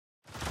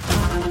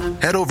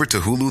Head over to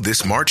Hulu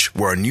this March,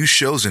 where our new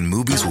shows and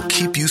movies will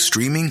keep you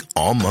streaming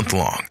all month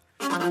long.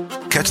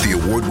 Catch the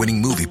award-winning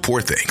movie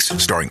Poor Things,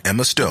 starring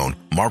Emma Stone,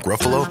 Mark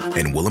Ruffalo,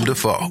 and Willem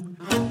Dafoe.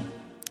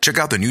 Check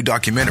out the new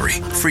documentary,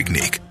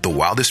 Freaknik, The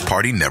Wildest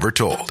Party Never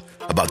Told,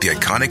 about the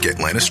iconic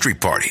Atlanta Street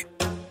Party.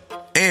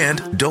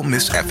 And don't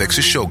miss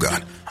FX's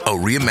Shogun, a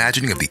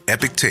reimagining of the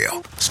epic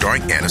tale,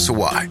 starring Anna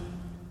Sawai.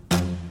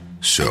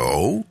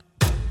 So,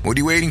 what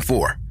are you waiting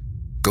for?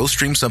 Go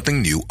stream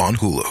something new on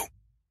Hulu.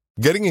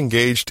 Getting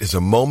engaged is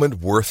a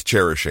moment worth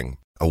cherishing.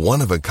 A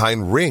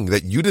one-of-a-kind ring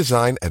that you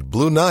design at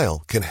Blue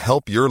Nile can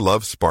help your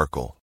love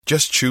sparkle.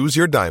 Just choose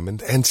your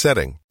diamond and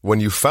setting. When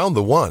you've found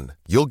the one,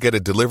 you'll get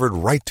it delivered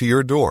right to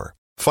your door.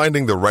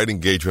 Finding the right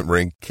engagement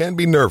ring can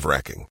be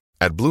nerve-wracking.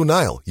 At Blue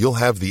Nile, you'll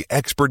have the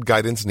expert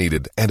guidance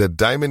needed and a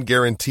diamond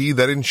guarantee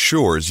that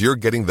ensures you're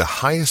getting the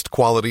highest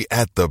quality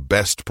at the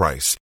best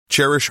price.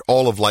 Cherish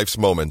all of life's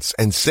moments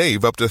and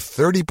save up to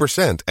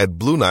 30% at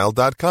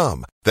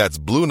BlueNile.com. That's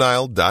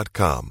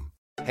BlueNile.com.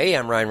 Hey,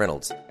 I'm Ryan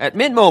Reynolds. At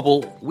Mint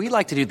Mobile, we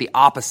like to do the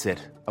opposite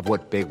of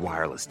what Big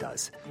Wireless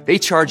does. They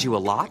charge you a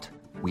lot,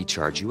 we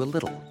charge you a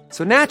little.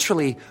 So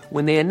naturally,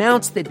 when they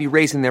announced they'd be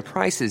raising their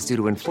prices due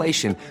to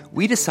inflation,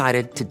 we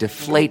decided to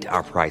deflate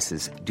our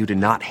prices due to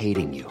not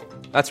hating you.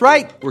 That's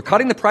right. We're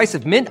cutting the price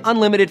of Mint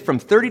Unlimited from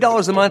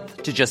 $30 a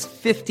month to just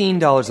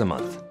 $15 a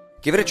month.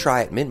 Give it a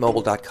try at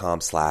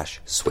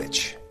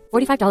mintmobile.com/switch.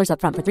 $45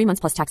 up front for 3 months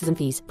plus taxes and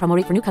fees. Promo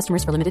rate for new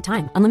customers for limited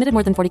time. Unlimited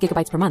more than 40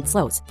 gigabytes per month.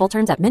 Slows full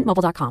terms at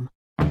mintmobile.com.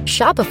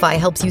 Shopify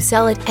helps you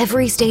sell at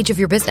every stage of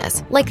your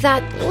business. Like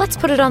that, let's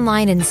put it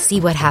online and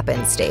see what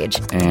happens stage.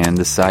 And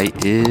the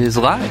site is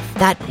live.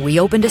 That we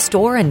opened a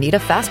store and need a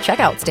fast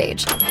checkout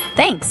stage.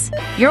 Thanks.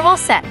 You're all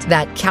set.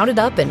 That count it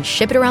up and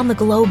ship it around the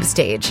globe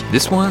stage.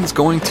 This one's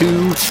going to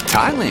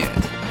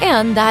Thailand.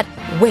 And that,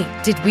 wait,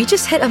 did we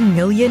just hit 1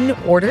 million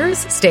orders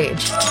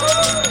stage?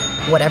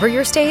 Whatever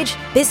your stage,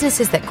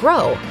 businesses that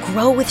grow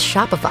with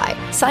Shopify.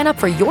 Sign up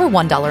for your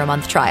 $1 a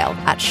month trial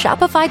at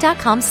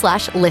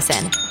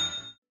shopify.com/listen.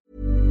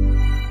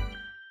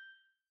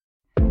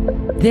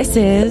 This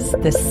is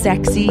the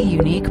Sexy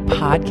Unique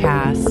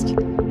Podcast,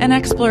 an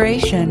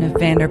exploration of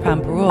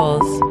Vanderpump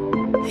Rules.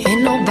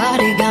 Ain't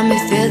nobody got me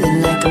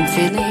feeling like I'm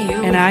feeling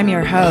you. And I'm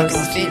your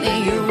host,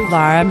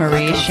 Laura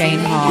Marie Shane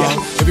Hall.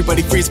 Yeah,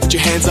 everybody freeze, put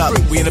your hands up.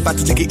 We ain't about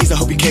to take it easy, I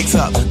hope your cake's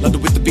up.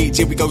 London with the beach,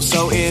 here we go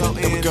so in.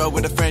 Then we go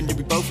with a friend, yeah,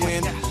 we both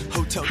win.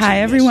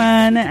 Hi,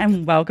 everyone,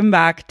 and welcome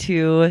back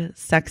to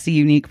Sexy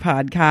Unique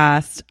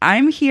Podcast.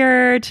 I'm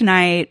here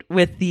tonight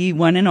with the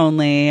one and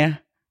only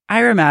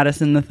Ira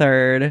Madison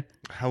III.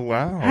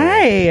 Hello.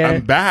 Hey.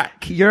 I'm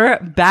back. You're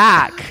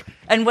back.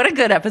 And what a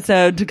good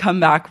episode to come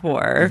back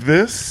for.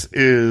 This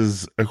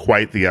is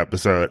quite the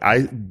episode.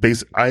 I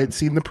had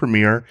seen the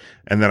premiere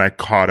and then I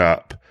caught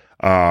up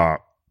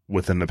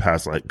within the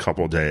past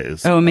couple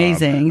days. Oh,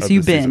 amazing. So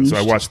you binged. So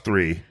I watched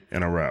 3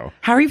 in a row.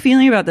 How are you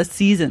feeling about the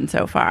season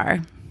so far?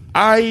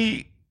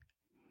 I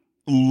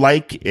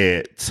like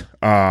it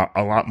a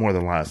lot more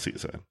than last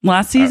season.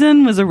 Last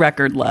season was a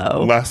record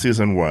low. Last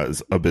season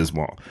was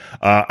abysmal.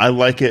 I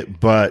like it,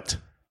 but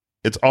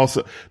there's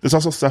also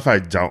stuff I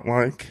don't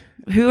like.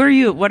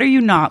 What are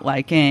you not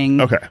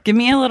liking? Okay. Give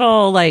me a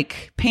little,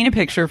 paint a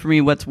picture for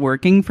me what's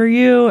working for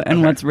you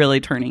and what's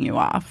really turning you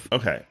off.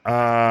 Okay.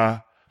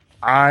 I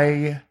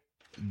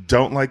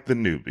don't like the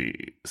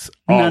newbies.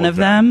 None of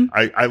them?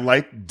 I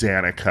like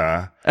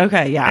Danica.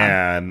 Okay,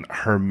 yeah. And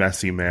her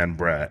messy man,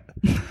 Brett.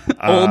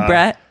 Old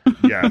Brett?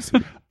 Yes.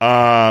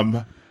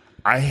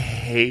 I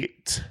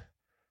hate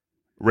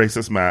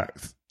racist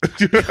Max.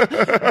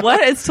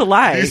 What is to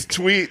like? These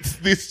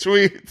tweets. The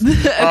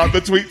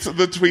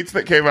tweets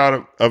that came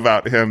out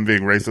about him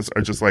being racist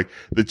are just like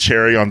the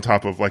cherry on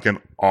top of an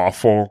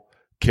awful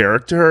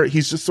character.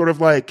 He's just sort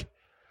of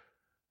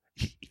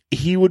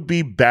he would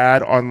be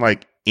bad on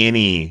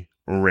any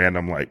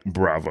random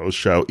Bravo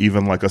show,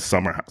 even a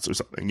Summer House or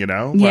something, you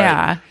know?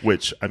 Yeah.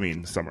 Which, I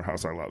mean, Summer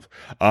House I love.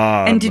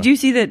 And did you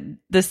see that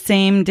the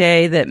same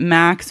day that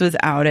Max was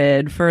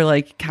outed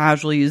for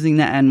casually using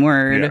the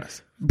N-word?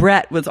 Yes.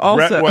 Brett was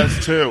also. Brett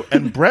was too.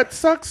 And Brett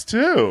sucks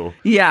too.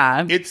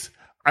 Yeah.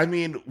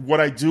 What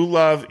I do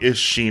love is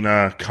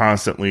Sheena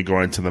constantly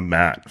going to the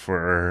mat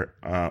for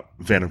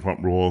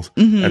Vanderpump Rules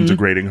and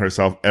degrading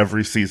herself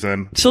every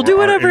season. She'll do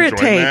whatever it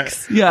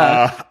takes.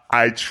 Yeah.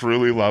 I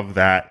truly love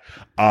that.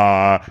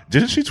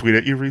 Didn't she tweet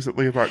at you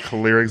recently about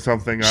clearing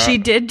something up? She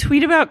did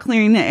tweet about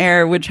clearing the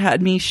air, which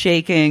had me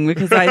shaking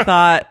because I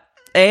thought,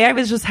 I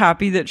was just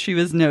happy that she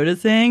was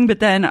noticing, but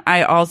then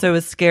I also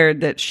was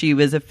scared that she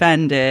was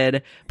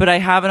offended. But I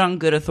have it on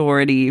good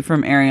authority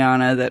from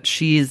Ariana that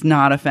she's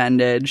not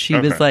offended. She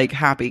was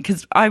happy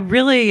because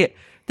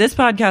this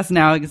podcast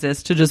now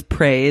exists to just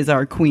praise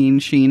our queen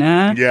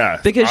Sheena.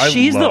 Yes, because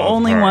she's the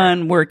only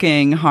one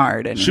working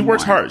hard. She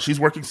works hard. She's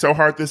working so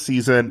hard this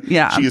season.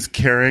 Yeah, she is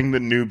carrying the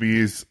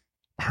newbies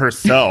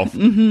herself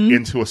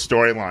into a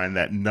storyline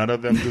that none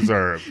of them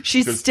deserve.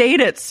 She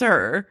stayed at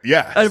Sir.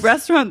 Yes. A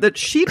restaurant that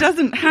she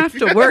doesn't have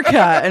to work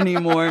at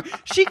anymore.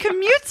 She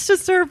commutes to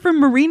Sir from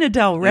Marina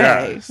Del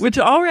Rey, which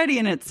already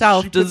in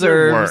itself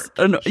deserves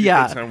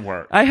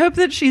work. I hope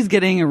that she's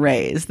getting a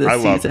raise this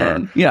season. I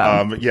love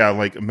her. Yeah.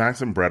 Like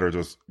Max and Brett are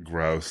just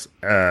gross.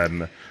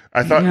 And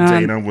I thought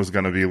Dana was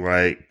going to be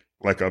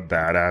like a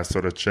badass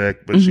sort of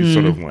chick, but she's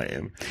sort of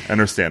lame. And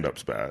her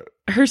stand-up's bad.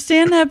 Her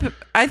stand-up,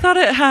 I thought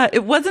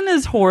it wasn't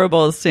as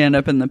horrible as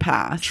stand-up in the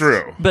past.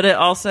 True. But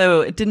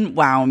it didn't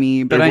wow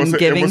me, but I'm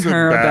giving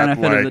her a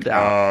benefit of the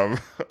doubt.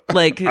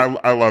 Like,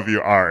 I love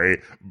you,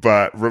 Ari,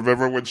 but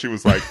remember when she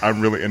was like, I'm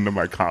really into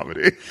my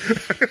comedy?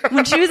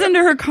 When she was into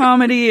her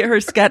comedy, her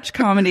sketch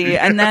comedy,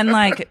 and then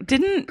like,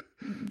 didn't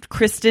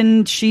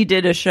Kristen, she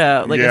did a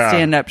show, like a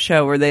stand-up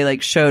show where they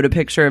like showed a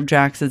picture of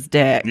Jax's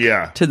dick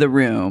to the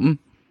room.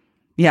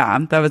 Yeah,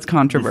 that was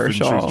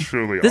controversial.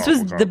 This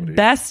was the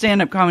best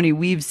stand-up comedy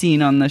we've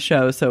seen on the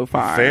show so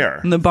far. Fair.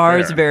 And the bar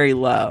is very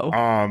low.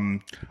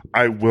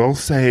 I will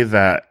say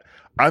that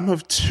I'm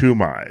of two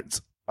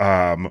minds.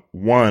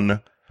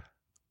 One,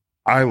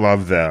 I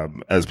love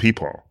them as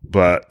people,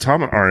 but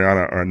Tom and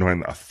Ariana are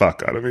annoying the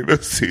fuck out of me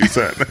this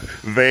season.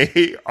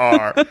 They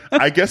are,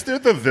 I guess they're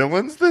the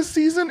villains this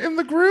season in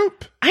the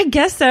group. I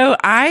guess so.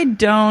 I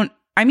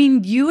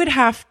mean, you would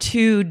have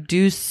to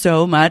do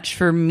so much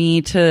for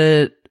me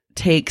to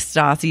take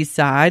Stassi's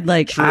side.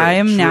 Like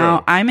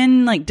I'm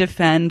in like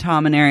defend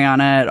Tom and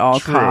Ariana at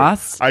all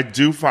costs. I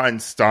do find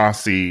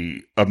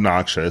Stassi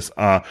obnoxious.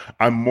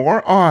 I'm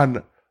more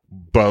on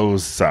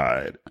Beau's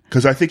side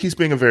because I think he's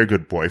being a very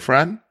good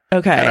boyfriend.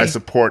 Okay. And I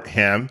support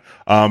him.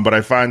 But I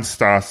find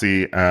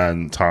Stassi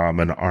and Tom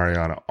and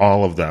Ariana,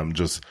 all of them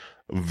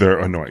they're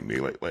annoying me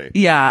lately.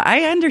 Yeah,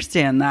 I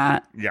understand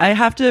that. Yeah. I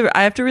have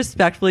to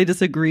respectfully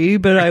disagree,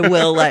 but I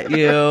will let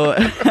you.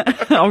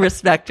 I'll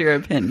respect your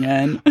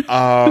opinion.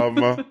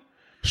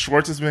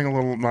 Schwartz is being a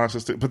little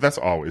obnoxious, but that's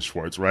always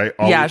Schwartz, right?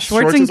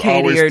 Schwartz and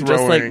Katie are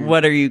just like,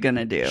 what are you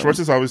gonna do? Schwartz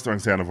is always throwing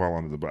Sandoval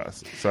under the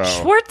bus. So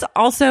Schwartz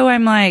also,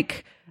 I'm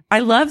like, I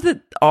love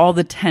that all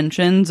the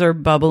tensions are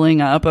bubbling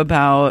up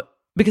about.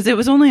 Because it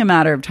was only a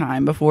matter of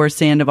time before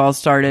Sandoval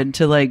started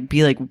to like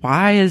be like,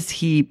 why is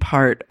he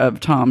part of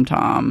Tom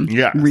Tom?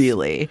 Yes.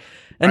 Really?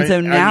 And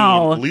so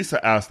now I mean,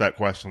 Lisa asked that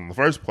question in the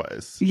first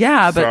place.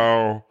 Yeah,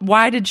 but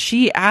why did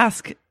she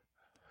ask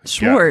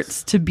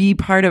Schwartz to be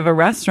part of a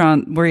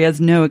restaurant where he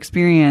has no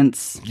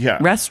experience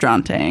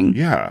restauranting?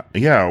 Yeah.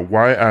 Yeah.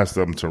 Why ask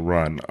them to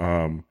run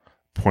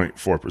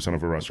 0.4%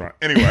 of a restaurant?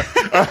 Anyway.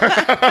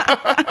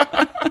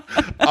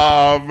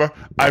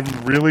 I'm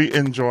really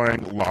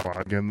enjoying Lala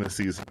again this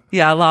season.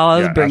 Yeah,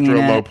 Lala's bringing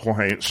after a it. low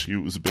point.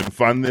 She's been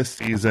fun this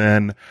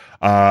season.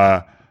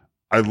 I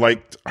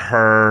liked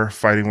her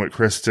fighting with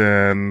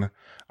Kristen.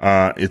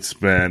 It's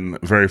been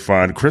very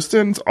fun.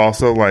 Kristen's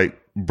also like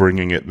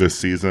bringing it this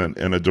season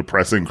in a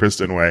depressing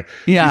Kristen way.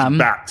 Yeah. She's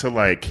back to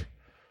like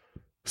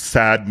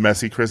sad,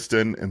 messy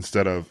Kristen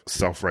instead of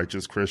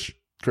self-righteous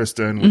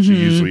Kristen, which she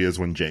usually is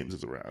when James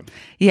is around.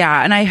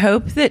 Yeah, and I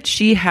hope that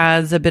she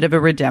has a bit of a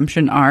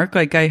redemption arc.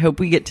 Like, I hope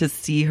we get to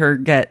see her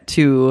get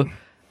to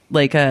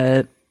like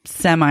a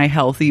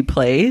semi-healthy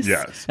place.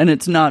 Yes. And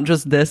it's not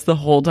just this the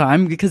whole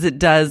time, because it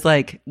does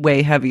like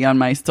weigh heavy on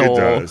my soul. It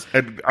does.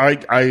 And I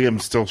am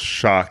still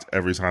shocked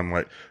every time,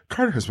 like,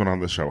 Carter has been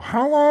on the show.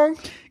 How long?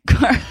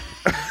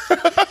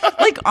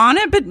 Like on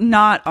it, but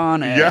not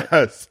on it.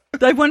 Yes.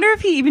 I wonder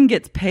if he even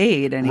gets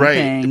paid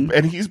anything. Right.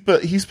 And he's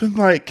been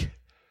like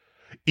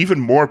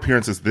even more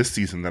appearances this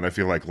season than I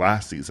feel like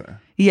last season.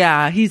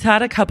 Yeah, he's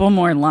had a couple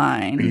more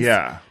lines.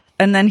 Yeah.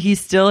 And then he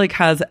still like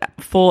has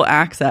full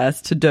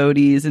access to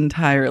Dodie's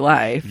entire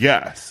life.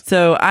 Yes.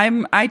 So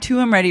I too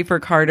am ready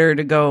for Carter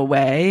to go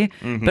away,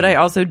 but I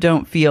also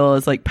don't feel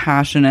as like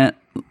passionately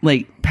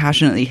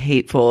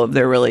hateful of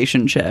their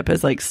relationship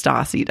as like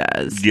Stassi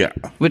does. Yeah.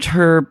 Which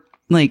her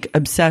like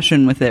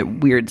obsession with it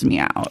weirds me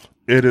out.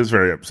 It is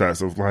very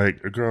obsessive.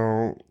 Like,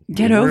 girl,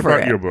 get over worry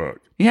about it. your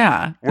book.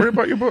 Yeah. Worry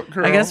about your book,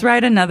 girl. I guess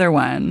write another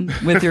one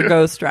with your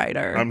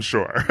ghostwriter. I'm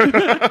sure.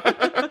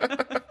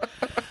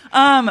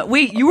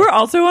 Wait, you were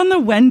also on the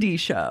Wendy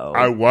show.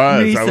 I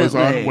was. Recently. I was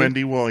on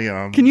Wendy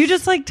Williams. Can you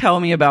just like tell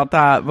me about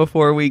that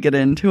before we get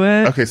into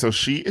it? Okay, so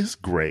she is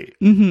great.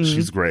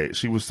 She's great.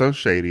 She was so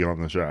shady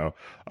on the show.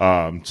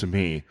 To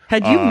me.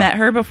 Had you met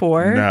her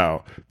before?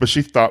 No, but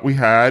she thought we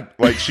had.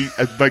 Like she,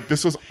 like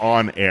this was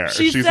on air.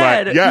 She's like,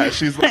 said, yeah.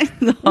 She's like,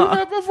 we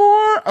met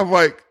before. I'm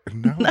like,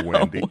 no.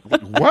 Wendy.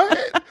 Like,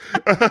 what?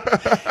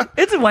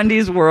 It's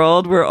Wendy's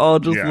world. We're all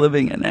just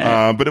living in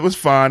it. But it was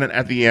fun. And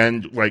at the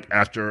end, like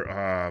after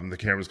the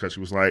cameras cut,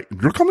 she was like,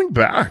 "You're coming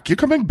back. You're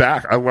coming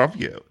back. I love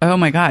you." Oh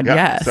my God! Yep.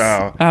 Yes.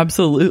 So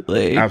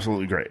absolutely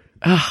great.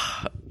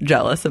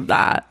 Jealous of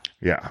that.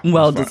 Yeah.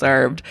 Well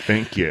deserved.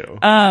 Thank you.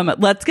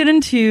 Let's get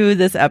into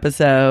this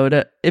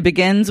episode. It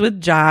begins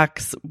with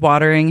Jax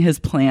watering his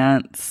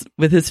plants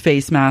with his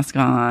face mask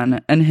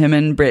on, and him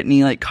and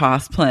Brittany like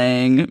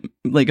cosplaying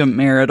like a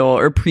marital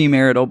or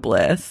premarital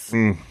bliss.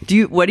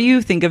 What do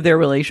you think of their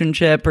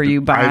relationship? Are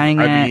you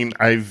buying it? I mean,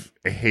 I've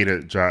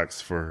hated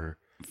Jax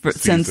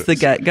since the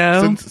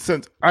get-go.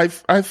 Since I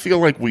feel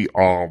like we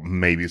all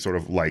maybe sort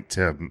of liked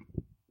him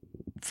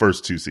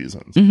first 2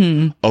 seasons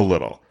a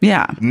little.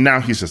 Yeah. Now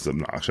he's just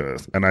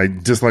obnoxious, and I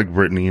dislike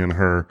Brittany and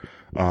her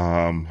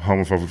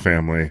homophobic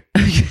family.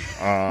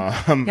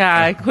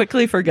 I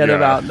quickly forget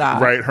about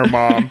that. Right, her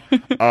mom.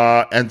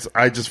 And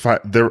I just find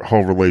their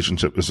whole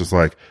relationship is just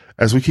like,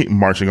 as we keep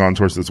marching on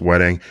towards this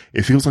wedding,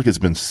 it feels like it's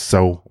been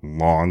so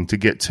long to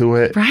get to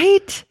it.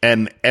 Right?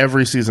 And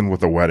every season with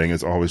the wedding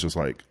is always just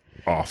like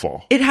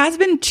awful. It has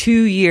been 2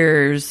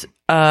 years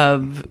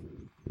of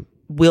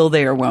will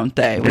they or won't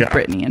they with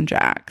Brittany and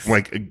Jax.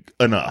 Like,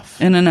 enough.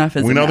 And enough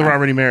is We know enough. they're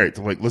already married,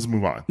 so like, let's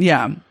move on.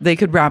 Yeah, they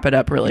could wrap it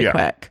up really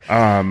quick.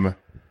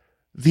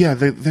 Yeah,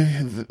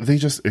 they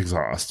just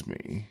exhaust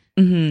me.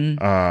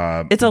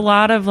 It's a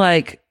lot of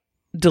like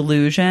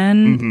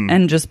delusion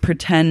and just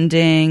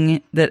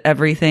pretending that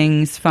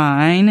everything's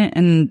fine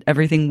and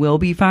everything will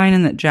be fine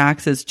and that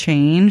Jax has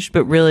changed,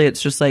 but really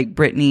it's just like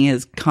Brittany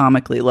has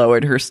comically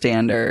lowered her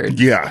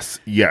standards. Yes.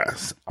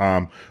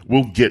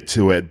 We'll get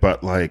to it,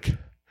 but like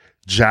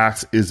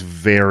Jax is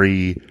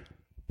very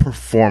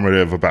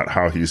performative about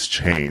how he's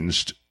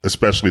changed,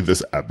 especially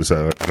this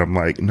episode. And I'm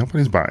like,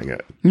 nobody's buying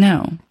it.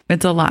 No,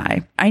 it's a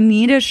lie. I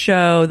need a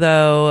show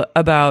though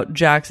about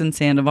Jax and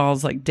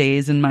Sandoval's like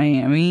days in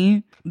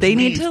Miami. They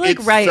need to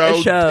like write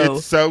a show.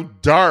 It's so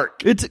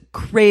dark. It's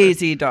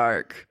crazy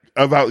dark.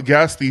 About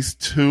these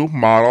 2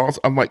 models.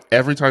 I'm like,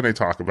 every time they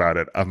talk about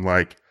it, I'm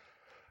like,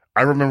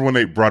 I remember when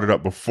they brought it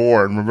up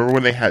before, and remember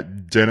when they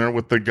had dinner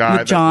with the guy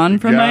with John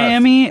from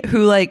Miami,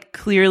 who like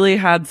clearly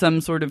had some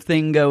sort of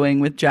thing going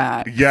with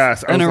Jax.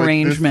 Yes, an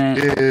arrangement.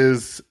 Like, this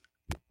is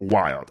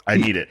wild. I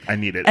need it.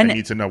 And I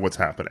need to know what's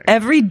happening.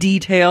 Every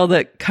detail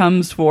that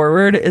comes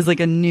forward is like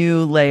a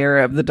new layer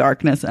of the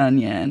darkness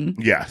onion.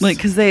 Yes, like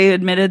because they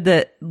admitted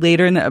that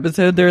later in the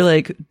episode, they're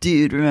like,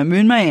 "Dude, remember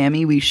in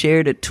Miami we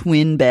shared a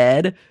twin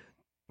bed?"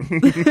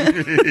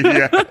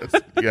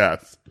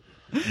 Yes.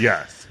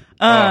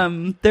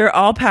 They're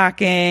all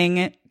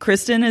packing.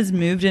 Kristen has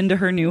moved into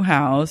her new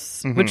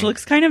house, which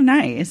looks kind of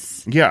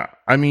nice. Yeah.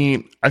 I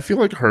mean, I feel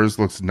like hers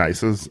looks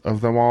nicest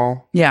of them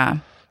all. Yeah.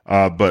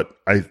 But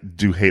I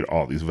do hate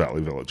all these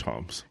Valley Village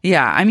homes.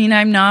 Yeah. I mean,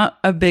 I'm not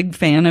a big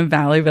fan of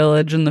Valley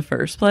Village in the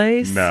first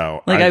place.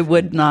 No. Like, I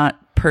would not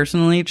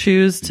personally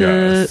choose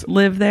to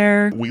live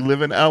there. We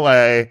live in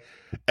LA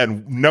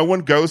and no one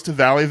goes to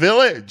Valley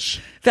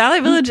Village. Valley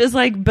Village is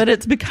like, but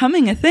it's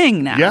becoming a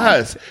thing now.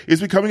 Yes.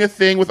 It's becoming a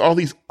thing with all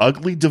these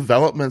ugly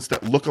developments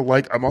that look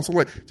alike. I'm also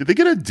like, did they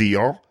get a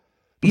deal?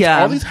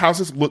 Because all these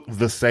houses look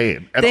the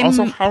same. And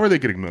also, how are they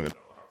getting millions?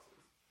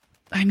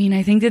 I mean,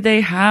 I think that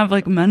they have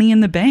like money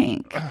in the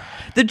bank.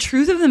 The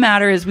truth of the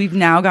matter is we've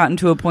now gotten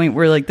to a point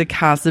where like the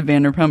cast of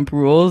Vanderpump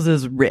Rules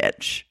is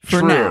rich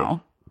for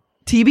now.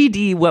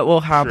 TBD what will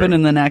happen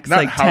in the next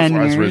Not like 10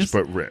 years. rich,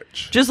 but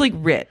rich. Just like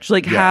rich.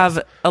 Like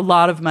have a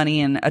lot of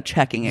money in a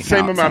checking account.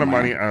 Same amount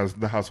somewhere. of money as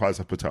the Housewives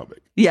of Potomac.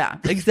 Yeah,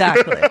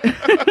 exactly.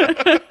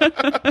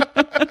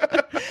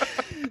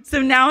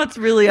 So now it's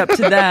really up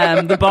to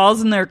them. The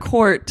ball's in their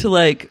court to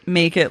like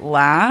make it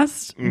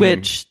last,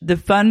 which the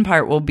fun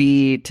part will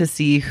be to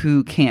see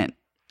who can't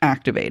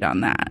activate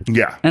on that.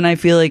 Yeah. And I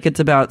feel like it's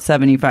about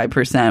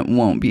 75%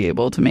 won't be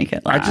able to make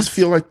it last. I just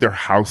feel like their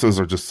houses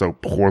are just so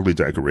poorly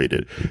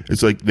decorated.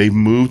 It's like they've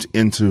moved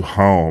into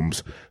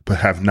homes, but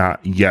have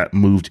not yet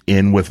moved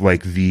in with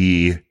like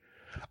the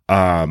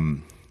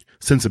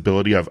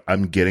sensibility of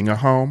I'm getting a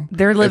home.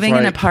 They're living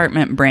an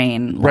apartment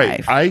brain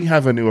life. Right. I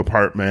have a new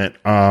apartment.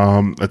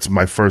 It's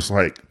my first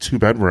like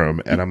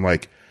 2-bedroom, and I'm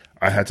like,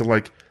 I had to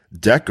like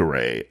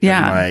decorate.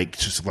 Yeah. And, like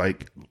just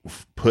like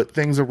put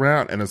things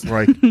around, and it's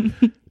like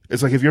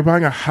it's like if you're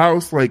buying a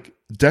house, like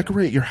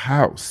decorate your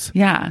house.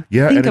 Yeah.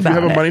 Yeah. Think and if you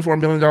have a about money for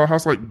 $1 million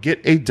house, like get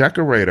a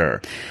decorator.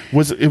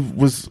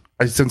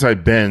 Since I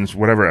binged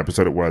whatever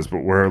episode it was,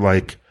 but where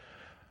like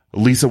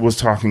Lisa was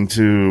talking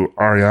to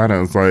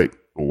Ariana, it's like,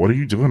 what are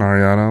you doing,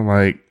 Ariana?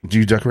 Like, do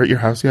you decorate your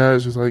house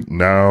yet? She's like,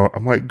 no.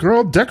 I'm like,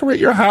 girl, decorate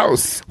your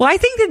house. Well, I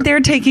think that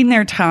they're taking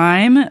their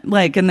time,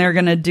 like, and they're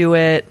going to do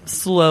it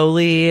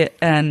slowly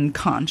and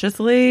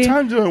consciously.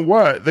 Time doing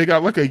what? They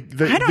got like I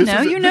don't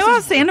know. You know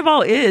how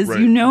Sandoval is. Right.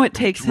 You know it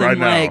takes him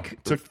like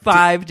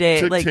 5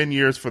 days. Took like 10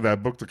 years for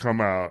that book to come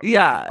out.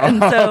 Yeah.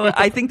 And so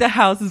I think the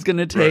house is going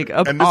to take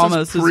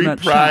almost as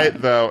much Pride,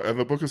 time. though, and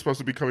the book is supposed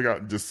to be coming out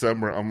in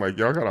December. I'm like,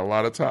 y'all got a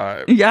lot of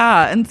time.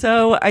 Yeah. And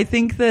so I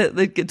think that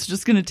like, it's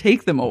just going to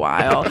take them a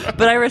while.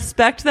 But I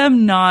respect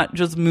them not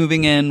just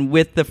moving in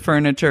with the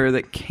furniture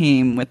that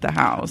came with the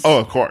house. Oh,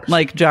 of course.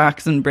 Like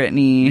Jax and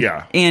Brittany.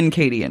 Yeah. And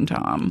Katie and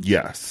Tom.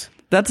 Yes.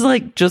 That's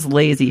like just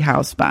lazy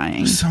house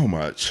buying. So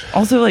much.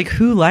 Also, like,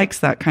 who likes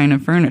that kind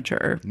of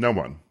furniture? No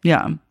one.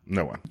 Yeah.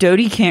 No one.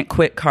 Dodie can't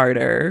quit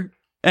Carter.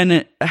 and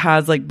it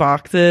has like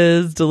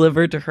boxes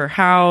delivered to her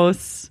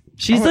house.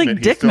 She's I'll like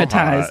admit, he's still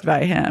digmatized hot.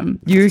 by him.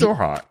 He's still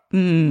hot. A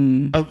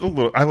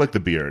little, I like the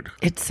beard.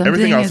 It's something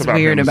Everything else is about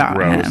weird him is about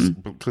gross him.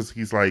 because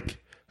he's like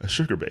a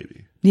sugar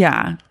baby.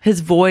 Yeah. His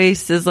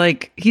voice is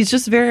like, he's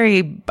just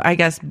very, I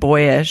guess,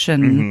 boyish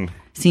and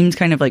seems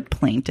kind of like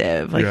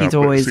plaintive. Like Yeah, he's but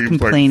always seems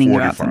complaining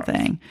like about 45.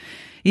 something.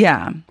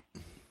 Yeah.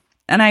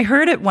 And I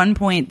heard at one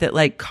point that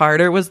like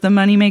Carter was the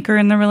moneymaker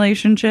in the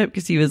relationship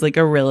because he was like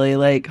a really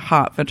like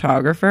hot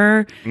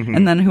photographer.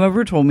 And then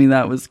whoever told me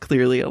that was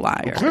clearly a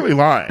liar. Clearly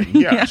lying.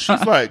 Yeah,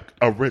 she's like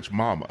a rich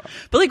mama.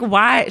 But like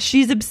why?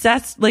 She's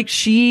obsessed. Like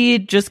she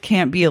just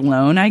can't be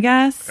alone, I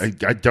guess.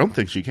 I don't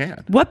think she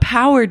can. What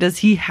power does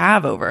he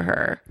have over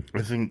her?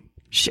 I think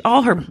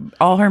All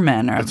her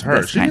men are it's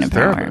her. this She's kind a of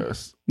power.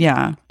 therapist.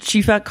 Yeah.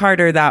 She fucked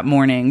Carter that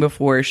morning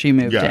before she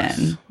moved Yes.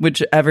 in,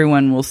 which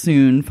everyone will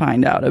soon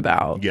find out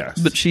about. Yes.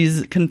 But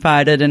she's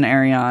confided in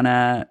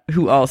Ariana,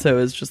 who also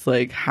is just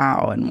like,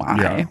 how and why.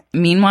 Yeah.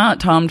 Meanwhile, at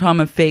Tom Tom,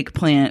 a fake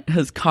plant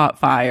has caught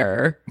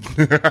fire.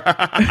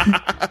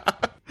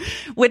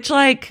 Which,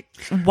 like,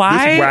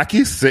 why? This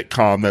wacky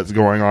sitcom that's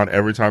going on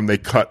every time they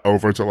cut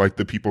over to like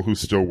the people who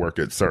still work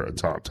at Sir and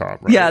Tom Tom.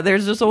 Right? Yeah,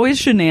 there's just always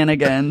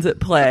shenanigans at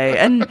play.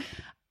 And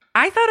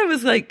I thought it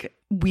was like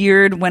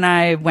weird when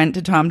I went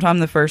to Tom Tom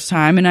the first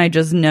time, and I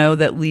just know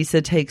that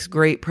Lisa takes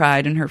great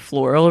pride in her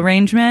floral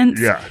arrangements.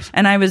 Yes.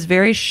 And I was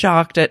very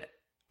shocked at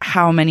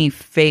how many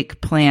fake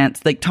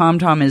plants. Like Tom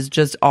Tom is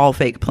just all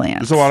fake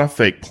plants. There's a lot of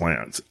fake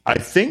plants. I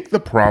think the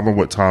problem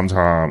with Tom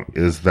Tom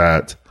is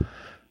that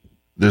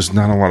there's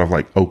not a lot of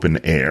like open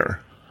air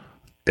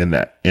in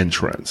that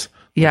entrance.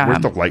 Yeah.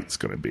 Where's the lights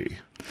going to be?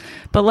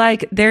 But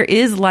like there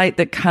is light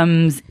that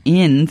comes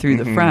in through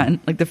the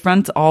front. Like the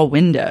front's all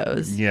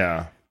windows.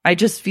 Yeah. I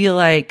just feel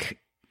like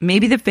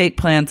maybe the fake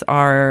plants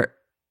are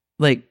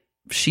like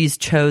she's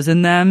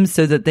chosen them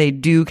so that they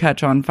do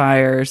catch on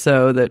fire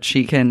so that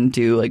she can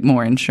do like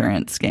more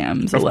insurance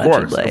scams,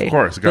 allegedly. Of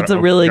course. That's a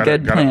really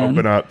good plan.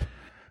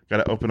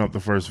 Gotta open up the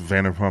first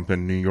Vanderpump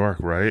in New York,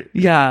 right?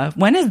 Yeah.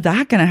 When is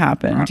that going to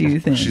happen, do you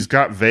think? She's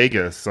got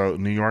Vegas, so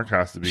New York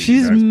has to be.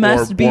 She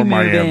must be or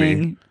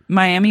moving.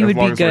 Miami would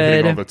be as long as we're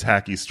hitting all good. the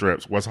tacky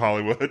strips. West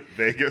Hollywood,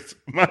 Vegas,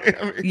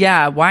 Miami.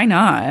 Yeah, why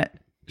not?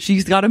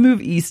 She's got to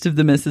move east of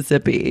the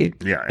Mississippi.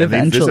 Yeah, and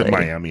eventually. they visit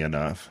Miami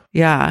enough.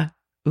 Yeah.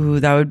 Ooh,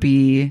 that would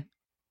be.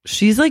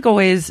 She's like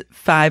always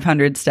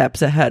 500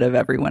 steps ahead of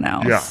everyone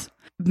else. Yeah.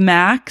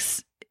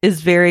 Max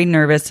is very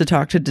nervous to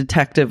talk to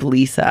Detective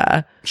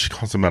Lisa. She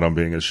calls him out on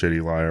being a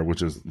shitty liar,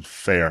 which is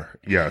fair.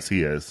 Yes,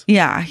 he is.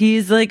 Yeah,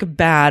 he's like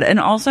bad. And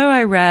also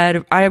I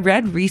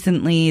read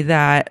recently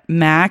that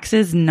Max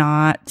is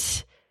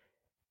not,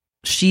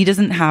 she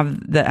doesn't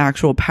have the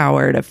actual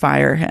power to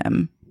fire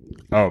him.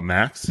 Oh,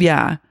 Max?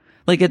 Yeah.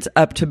 Like it's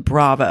up to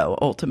Bravo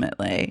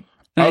ultimately.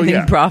 And I think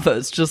yeah.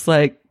 Bravo's just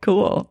like,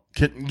 cool.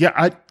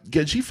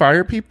 Can she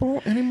fire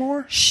people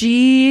anymore?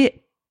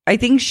 I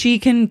think she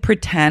can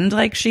pretend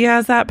like she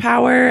has that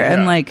power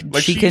and like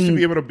she used can to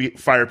be able to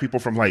fire people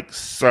from like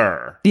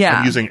Sir. Yeah.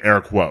 I'm using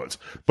air quotes.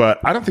 But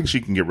I don't think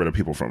she can get rid of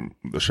people from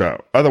the show.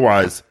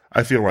 Otherwise,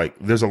 I feel like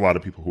there's a lot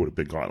of people who would have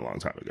been gone a long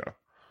time ago.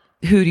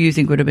 Who do you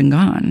think would have been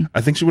gone?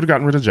 I think she would have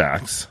gotten rid of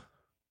Jax.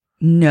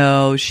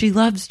 No, she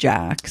loves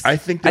Jax. I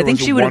think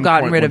she would have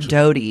gotten rid of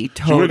Dodie.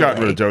 Totally. She would have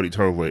gotten rid of Dodie,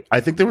 totally.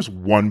 I think there was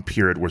one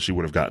period where she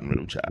would have gotten rid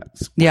of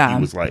Jax. Yeah. He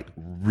was like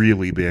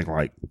really being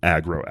like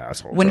aggro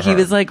asshole. When he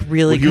was like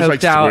really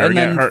coked out and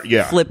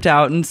then flipped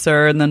out and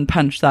Sir and then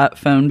punched that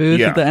phone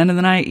booth at the end of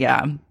the night.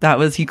 Yeah.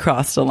 He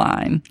crossed a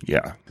line.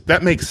 Yeah.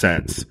 That makes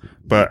sense.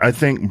 But I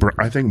think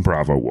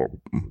Bravo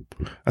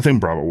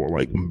will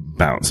like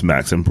bounce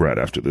Max and Brett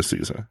after this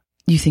season.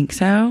 You think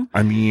so?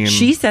 I mean,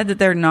 she said that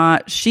they're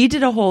not. She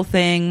did a whole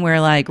thing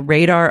where like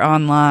Radar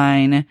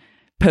Online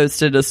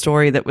posted a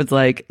story that was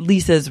like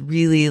Lisa's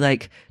really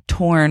like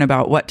torn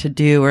about what to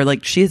do, or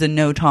like she has a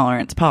no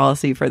tolerance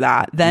policy for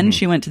that. Then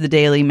she went to the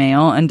Daily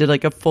Mail and did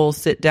like a full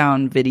sit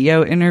down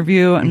video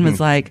interview and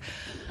was like,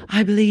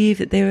 I believe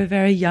that they were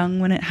very young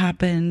when it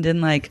happened, and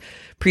like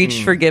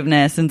preached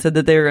forgiveness and said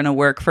that they were going to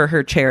work for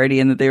her charity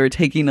and that they were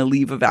taking a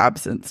leave of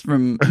absence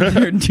from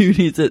their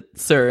duties at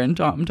Sir and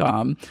Tom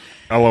Tom.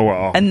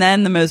 LOL. And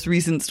then the most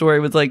recent story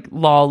was like,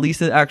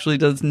 Lisa actually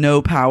does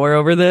no power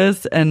over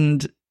this,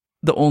 and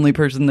the only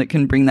person that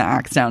can bring the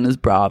axe down is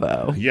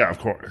Bravo. Yeah, of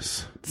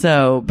course.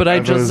 So, but I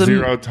have just a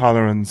zero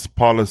tolerance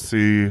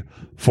policy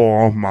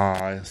for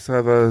my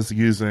servers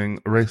using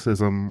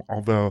racism,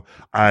 although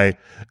I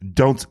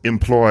don't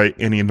employ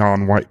any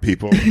non-white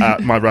people at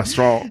my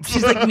restaurant.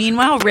 She's like,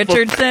 meanwhile,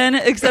 Richardson,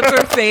 except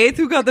for Faith,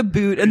 who got the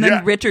boot, and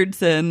then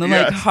Richardson, the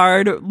like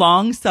hard,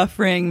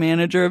 long-suffering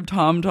manager of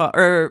Tom,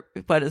 or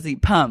what is he,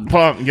 Pump,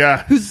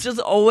 yeah, who's just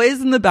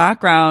always in the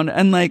background,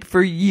 and like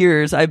for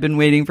years, I've been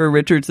waiting for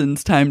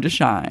Richardson's time to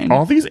shine.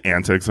 All these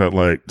antics at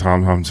like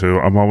Tom Tom 2,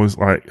 I'm always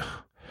like,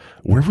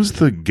 where was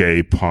the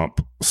gay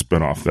Pump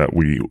spinoff that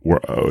we were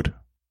owed?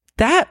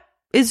 That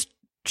is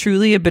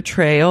truly a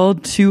betrayal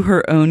to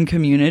her own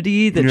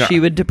community that she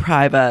would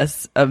deprive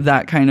us of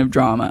that kind of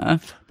drama.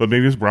 But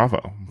maybe it's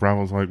Bravo.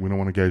 Bravo's like, we don't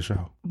want a gay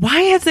show.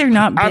 Why has there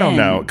not been? I don't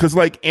know. Because,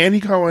 like, Andy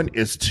Cohen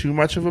is too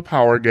much of a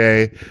power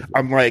gay.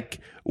 I'm like,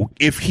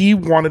 if he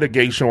wanted a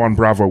gay show on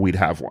Bravo, we'd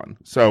have one.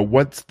 So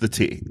what's the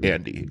tea,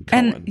 Andy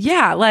Cohen? And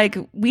yeah, like,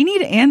 we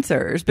need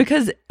answers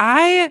because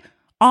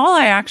all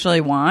I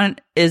actually want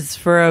is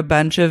for a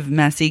bunch of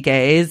messy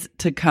gays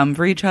to come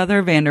for each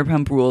other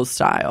Vanderpump Rules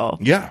style.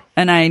 Yeah.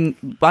 And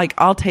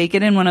I'll take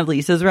it in one of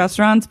Lisa's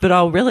restaurants, but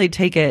I'll really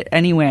take it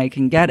any way I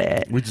can get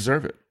it. We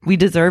deserve it. We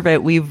deserve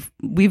it. We've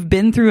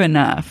been through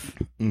enough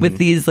with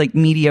these like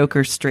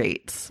mediocre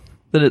straights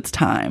that it's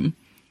time.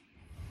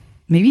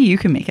 Maybe you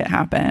can make it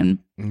happen.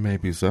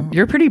 Maybe so.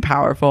 You're a pretty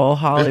powerful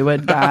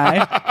Hollywood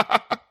guy.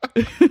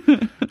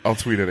 I'll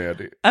tweet at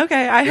Andy.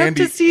 Okay, I have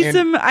to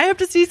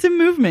see some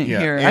movement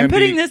here. Andy, I'm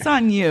putting this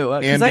on you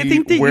because I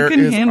think that you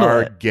can handle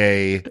where is our it.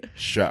 gay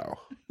show?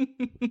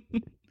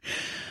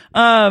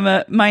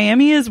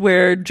 Miami is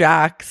where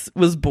Jax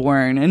was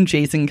born and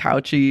Jason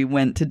Cauchi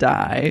went to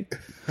die.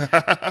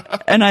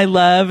 And I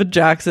love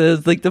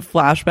Jax's like the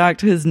flashback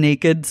to his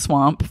naked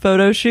swamp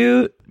photo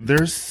shoot.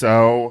 They're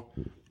so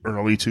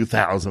early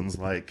 2000s,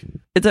 like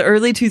it's an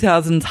early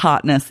 2000s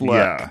hotness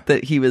look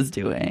that he was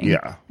doing.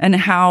 Yeah. And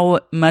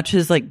how much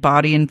his like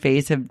body and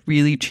face have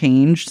really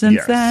changed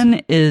since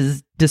then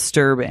is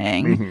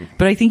disturbing.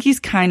 But I think he's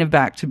kind of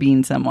back to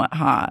being somewhat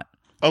hot.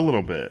 A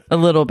little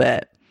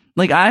bit.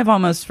 Like I've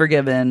almost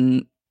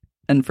forgiven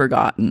and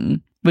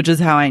forgotten, which is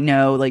how I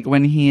know like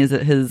when he is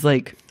at his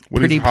like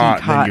when pretty he's hot,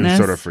 peak hotness. then you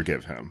sort of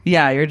forgive him.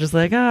 Yeah, you're just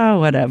like, oh,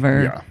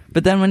 whatever. Yeah.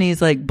 But then when he's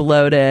like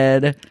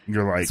bloated,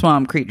 you're like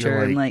swamp creature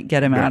and like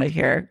get him out of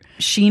here.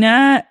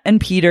 Sheena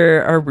and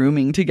Peter are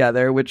rooming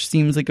together, which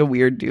seems like a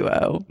weird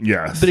duo.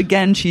 Yes. But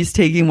again, she's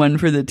taking one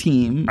for the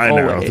team. I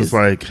know. Always. It's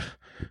like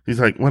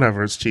he's like,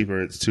 whatever, it's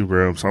cheaper, it's 2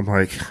 rooms. I'm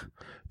like,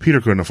 Peter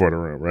couldn't afford a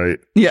room, right?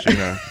 Yeah.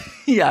 Sheena.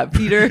 Yeah,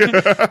 Peter,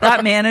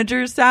 that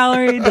manager's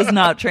salary does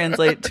not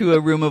translate to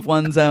a room of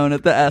one's own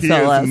at the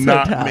SLS he is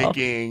not hotel.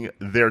 making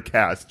their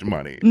cast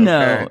money. Okay?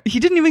 No, he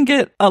didn't even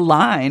get a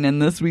line in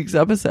this week's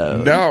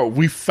episode. No,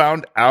 we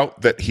found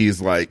out that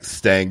he's like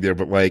staying there,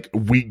 but like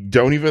we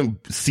don't even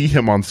see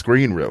him on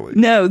screen really.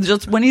 No,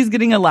 just when he's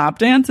getting a lap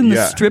dance and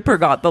the stripper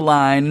got the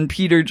line and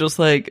Peter just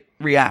like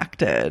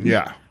reacted.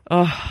 Yeah.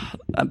 Oh,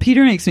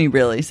 Peter makes me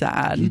really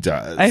sad. He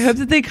does. I hope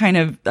that they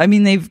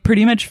they've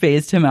pretty much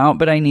phased him out,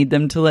 but I need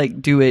them to like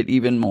do it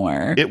even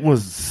more. It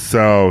was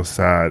so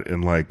sad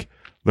in like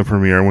the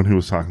premiere when he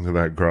was talking to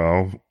that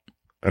girl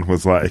and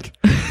was like,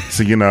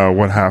 so you know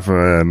what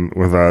happened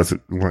with us?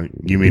 Like,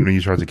 you mean when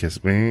you tried to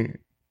kiss me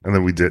and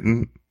then we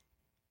didn't?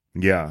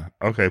 Yeah.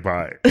 Okay,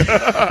 bye.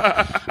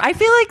 I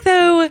feel like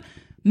though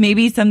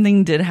maybe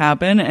something did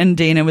happen and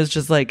Dana was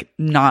just like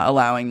not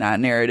allowing that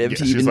narrative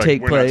to even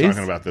take place. We're not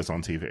talking about this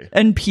on TV.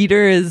 And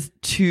Peter is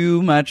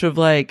too much of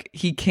like,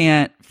 he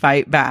can't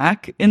fight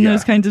back in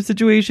those kinds of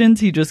situations.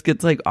 He just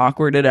gets like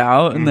awkwarded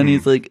out and then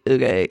he's like,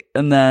 okay.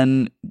 And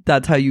then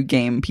that's how you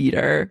game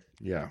Peter.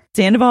 Yeah.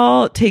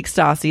 Sandoval takes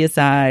Stassi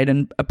aside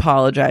and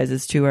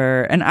apologizes to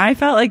her. And I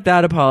felt like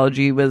that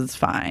apology was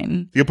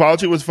fine. The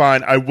apology was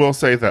fine. I will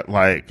say that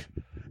like,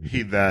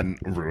 he then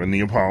ruined the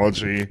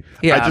apology.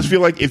 Yeah. I just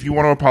feel like if you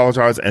want to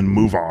apologize and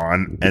move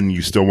on and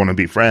you still want to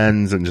be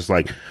friends and just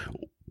like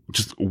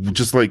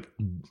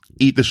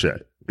eat the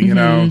shit, you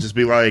know, just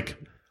be like,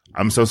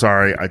 I'm so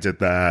sorry I did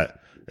that,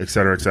 et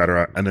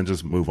cetera, and then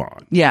just move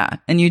on. Yeah.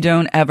 And you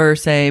don't ever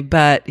say,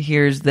 but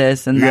here's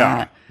this and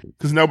that.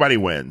 Because nobody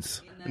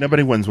wins.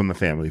 Nobody wins when the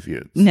family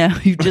feuds. No,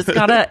 you just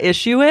gotta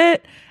issue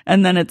it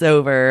and then it's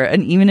over.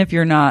 And even if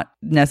you're not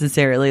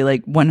necessarily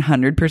like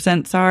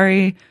 100%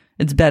 sorry,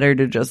 it's better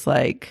to just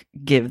like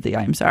give the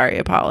I'm sorry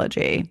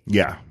apology.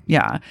 Yeah.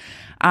 Yeah.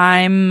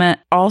 I'm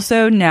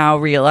also now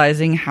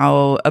realizing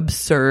how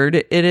absurd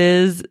it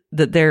is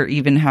that they're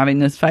even having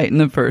this fight in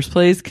the first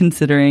place,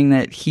 considering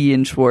that he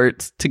and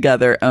Schwartz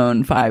together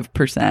own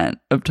 5%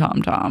 of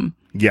TomTom.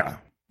 Yeah.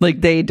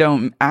 Like they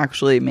don't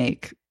actually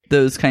make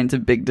those kinds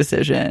of big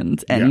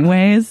decisions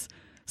anyways.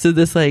 So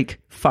this like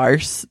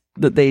farce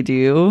that they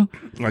do,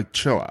 like,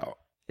 chill out,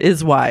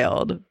 is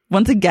wild.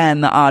 Once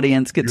again, the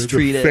audience gets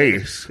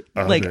treated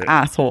like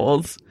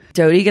assholes.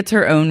 Dodie gets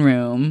her own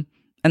room,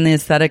 and the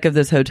aesthetic of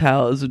this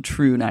hotel is a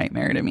true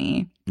nightmare to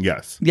me.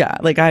 Yes. Yeah,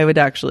 like I would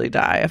actually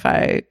die if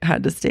I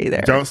had to stay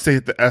there. Don't stay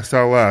at the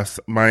SLS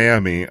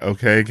Miami,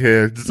 okay,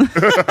 kids?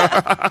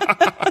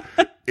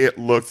 It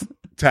looks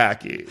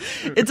tacky.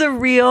 It's a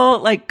real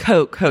like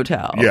Coke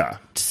hotel. Yeah.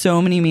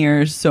 So many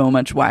mirrors, so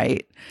much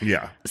white.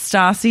 Yeah.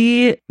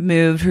 Stassi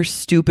moved her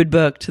stupid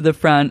book to the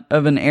front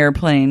of an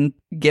airplane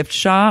gift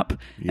shop,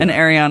 and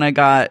Ariana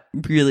got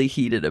really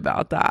heated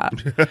about that.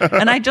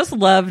 And I just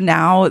love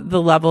now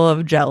the level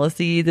of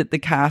jealousy that the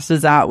cast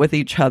is at with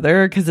each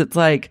other, because it's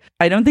like,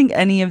 I don't think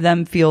any of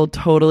them feel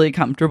totally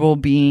comfortable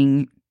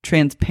being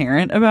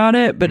transparent about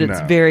it, but it's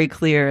very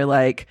clear,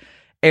 like,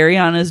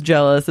 Ariana's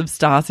jealous of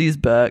Stassi's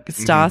book.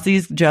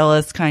 Stassi's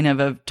jealous kind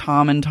of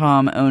Tom and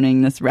Tom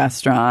owning this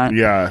restaurant.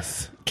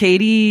 Yes.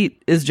 Katie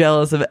is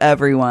jealous of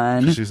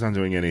everyone. She's not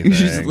doing anything.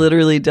 She's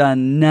literally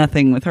done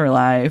nothing with her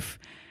life.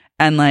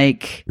 And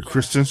like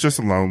Kristen's just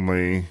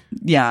lonely.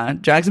 Yeah,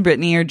 Jax and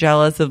Brittany are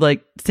jealous of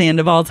like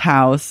Sandoval's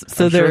house.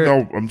 So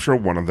I'm sure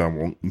one of them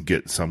will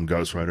get some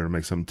ghostwriter to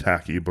make some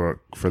tacky book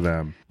for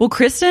them. Well,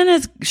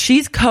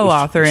 she's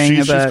co-authoring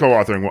a book. She's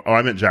co-authoring. Oh,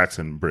 I meant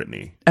Jackson and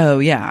Brittany. Oh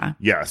yeah.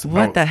 Yes.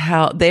 What the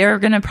hell? They are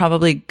gonna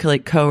probably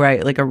like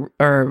co-write like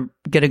or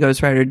get a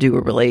ghostwriter to do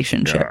a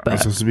relationship book. I'm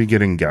supposed to be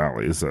getting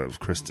galleys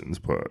of Kristen's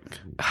book.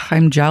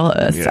 I'm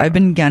jealous. Yeah. I've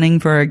been gunning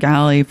for a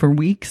galley for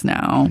weeks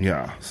now.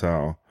 Yeah.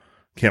 So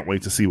can't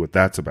wait to see what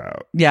that's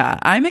about. Yeah,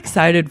 I'm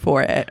excited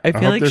for it. I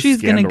feel like there's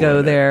she's gonna scandal go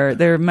in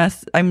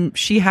there.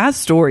 She has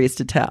stories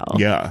to tell.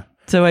 Yeah.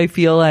 So I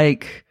feel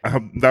like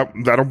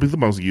that'll be the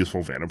most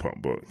useful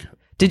Vanderpump book.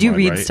 Did you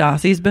read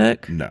Stassi's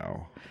book?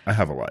 No. I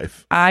have a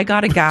life. I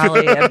got a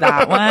galley of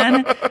that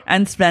one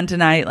and spent a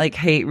night like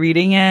hate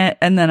reading it.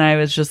 And then I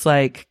was just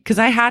like, because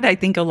I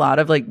think a lot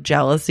of like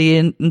jealousy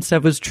and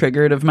stuff was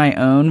triggered of my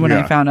own when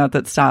I found out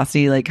that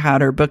Stassi like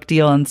had her book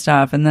deal and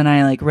stuff. And then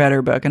I like read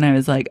her book and I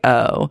was like,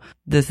 oh,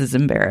 this is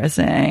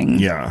embarrassing.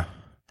 Yeah.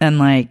 And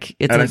like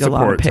it's like a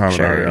lot of pictures.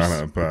 Tom and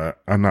Ariana,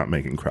 but I'm not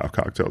making craft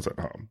cocktails at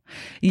home.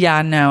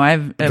 Yeah, no,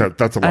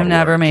 that's a lot. I've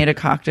never made a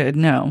cocktail.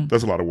 No,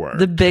 that's a lot of work.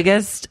 The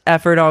biggest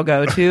effort I'll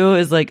go to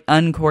is like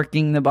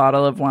uncorking the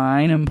bottle of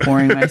wine and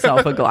pouring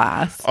myself a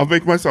glass. I'll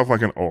make myself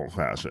like an old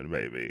fashioned,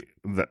 maybe.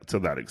 To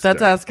that extent,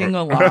 that's asking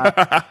a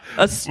lot.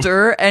 A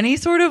stir, any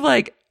sort of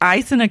like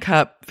ice in a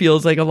cup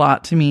feels like a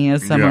lot to me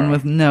as someone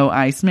with no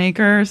ice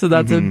maker. So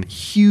that's a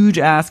huge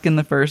ask in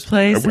the first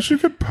place. I wish you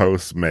could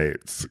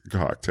Postmates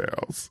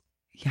cocktails.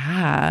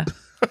 Yeah.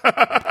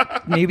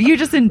 Maybe you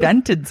just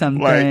invented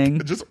something.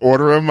 Like, just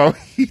order a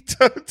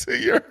mojito to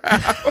your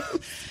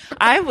house.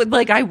 I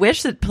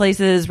wish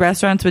that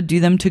restaurants would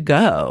do them to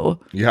go.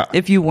 Yeah.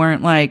 If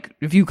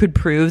you could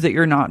prove that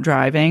you're not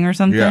driving or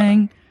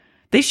something. Yeah.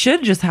 They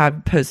should just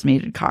have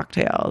Postmated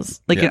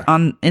cocktails.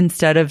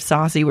 Instead of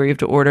Saucy where you have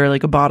to order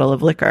like a bottle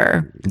of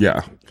liquor.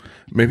 Yeah.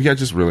 Maybe I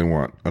just really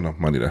want enough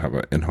money to have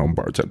an in-home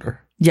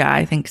bartender. Yeah,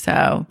 I think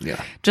so. Yeah.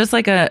 Just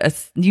like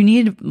you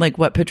need like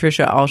what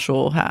Patricia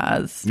Alshul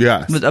has.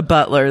 Yes. With a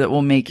butler that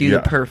will make you the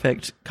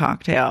perfect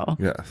cocktail.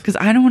 Yes. Because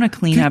I don't want to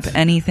clean up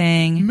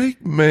anything.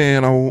 Make me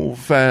an old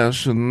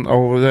fashioned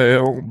over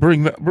there.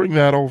 Bring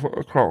that over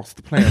across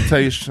the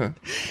plantation.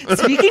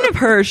 Speaking of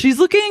her, she's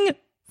looking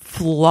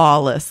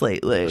flawless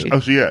lately. Oh,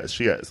 she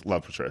is.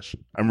 Love Patricia.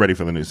 I'm ready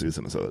for the new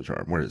season of Southern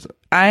Charm. Where is it?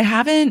 I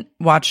haven't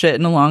watched it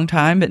in a long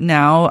time, but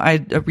now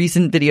a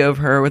recent video of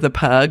her with a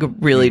pug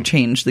really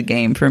changed the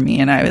game for me,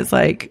 and I was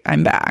like,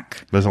 I'm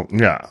back. There's a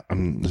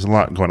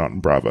lot going on in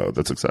Bravo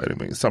that's exciting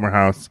me. Summer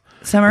House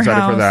excited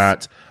for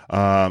that.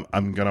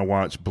 I'm gonna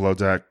watch Below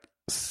Deck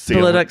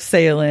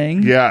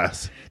Sailing.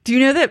 Yes. Do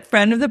you know that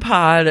friend of the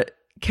pod,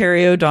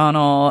 Carrie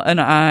O'Donnell,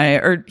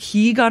 and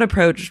he got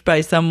approached by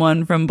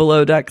someone from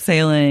Below Deck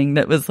Sailing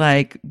that was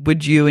like,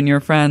 would you and your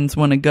friends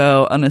want to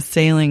go on a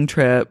sailing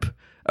trip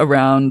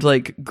around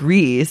like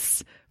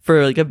Greece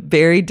for like a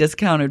very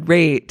discounted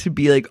rate to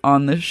be like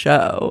on the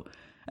show?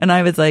 And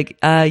I was like,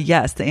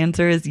 yes, the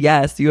answer is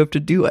yes, you have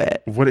to do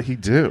it. What did he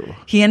do?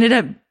 He ended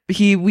up,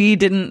 we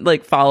didn't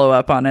like follow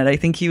up on it. I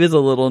think he was a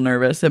little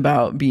nervous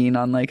about being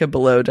on like a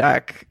Below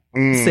Deck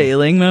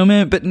sailing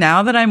moment, but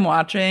now that I'm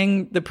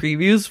watching the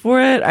previews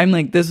for it, I'm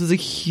like, this was a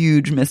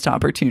huge missed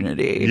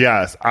opportunity.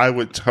 Yes, I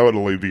would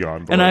totally be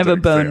on board. And I have a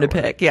bone to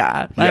pick.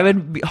 Yeah. I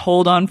would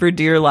hold on for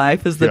dear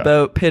life as the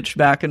boat pitched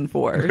back and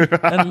forth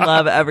and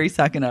love every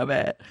second of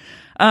it.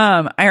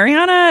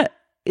 Ariana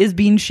is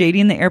being shady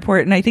in the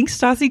airport, and I think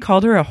Stassi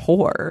called her a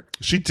whore.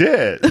 She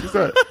did. She's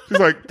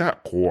like,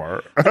 that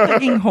whore.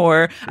 Fucking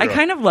whore. Yeah. I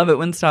kind of love it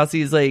when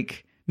Stassi's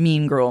like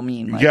mean girl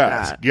like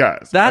that.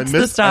 Yes. That's the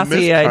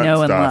Stassi I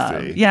know and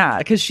love. Yeah,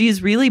 because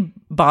she's really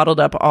bottled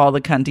up all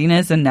the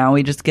cuntiness, and now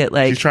we just get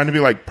like... She's trying to be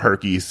like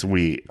perky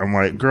sweet. I'm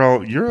like,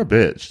 girl, you're a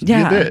bitch.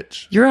 Yeah. Be a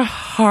bitch. You're a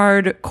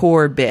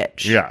hardcore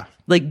bitch. Yeah.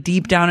 Like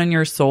deep down in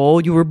your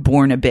soul, you were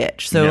born a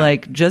bitch. So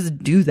like, just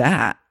do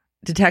that.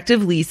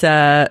 Detective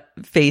Lisa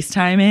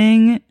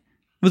FaceTiming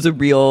was a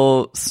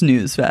real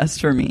snooze fest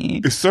for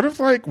me. It's sort of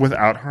like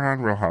without her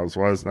on Real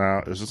Housewives now,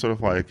 it's just sort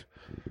of like,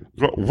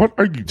 what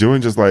are you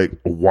doing just like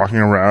walking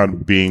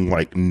around being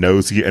like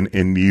nosy and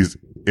in these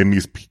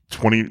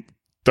 20,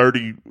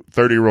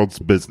 30-year-olds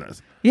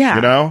business? Yeah.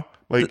 You know?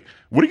 Like,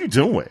 what are you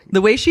doing?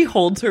 The way she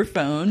holds her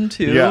phone,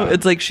 too. Yeah.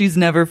 It's like she's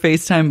never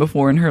FaceTime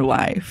before in her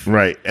life.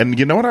 Right. And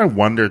you know what I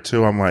wonder,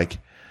 too? I'm like,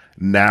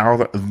 now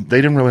that they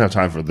didn't really have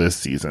time for this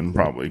season,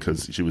 probably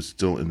because she was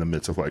still in the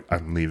midst of like,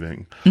 I'm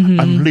leaving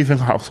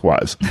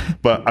Housewives.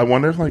 But I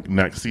wonder if like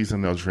next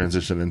season they'll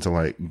transition into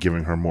like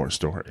giving her more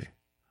story.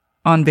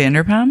 On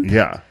Vanderpump?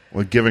 Yeah.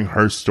 Like giving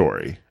her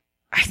story.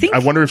 I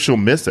wonder if she'll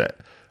miss it.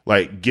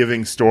 Like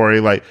giving story,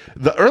 like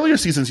the earlier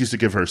seasons used to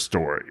give her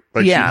story.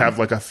 Like she'd have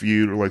like a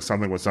feud or like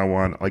something with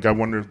someone. Like I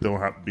wonder if there'll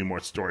have to be more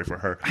story for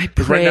her.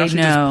 Because right now she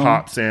just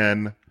pops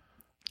in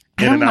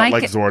and out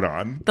like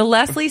Zordon. The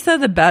less Lisa,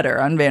 the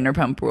better on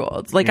Vanderpump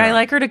Rules. Like I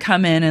like her to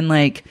come in and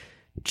like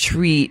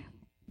treat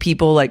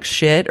people like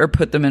shit or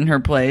put them in her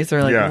place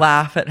or like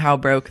laugh at how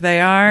broke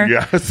they are.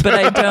 Yes.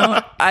 But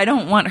I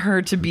don't want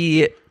her to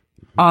be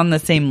on the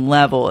same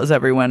level as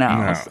everyone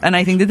else. No. And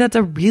I think that that's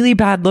a really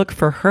bad look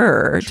for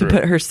her to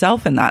put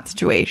herself in that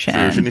situation.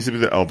 True. She needs to be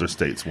the elder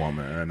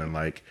stateswoman and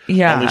like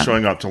only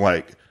showing up to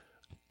like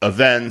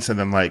events and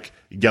then like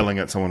yelling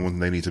at someone when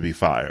they need to be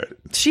fired.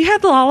 She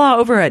had Lala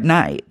over at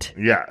night.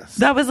 Yes.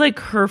 That was like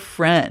her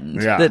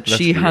friend that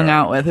she hung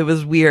out with. It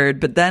was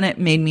weird, but then it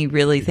made me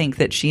really think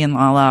that she and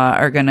Lala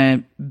are going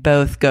to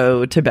both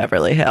go to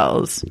Beverly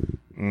Hills.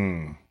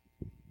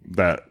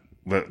 That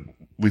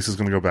Lisa's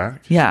going to go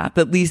back? Yeah,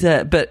 but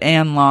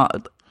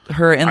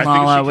her and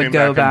Lala would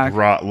go back. And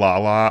brought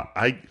Lala.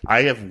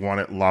 I have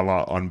wanted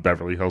Lala on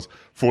Beverly Hills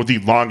for the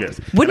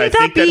longest. Wouldn't and I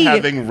think that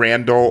having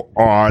Randall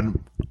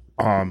on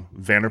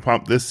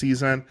Vanderpump this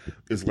season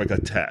is like a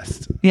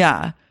test.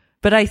 Yeah.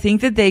 But I think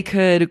that they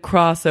could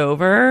cross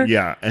over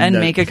and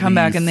make a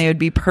comeback and they would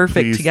be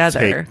perfect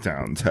together. Take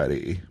down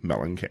Teddy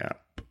Mellencamp.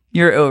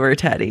 You're over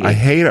Teddy. I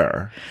hate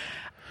her.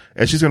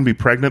 And she's going to be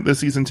pregnant this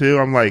season too.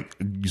 I'm like,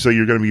 so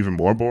you're going to be even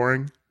more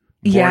boring?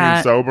 Boring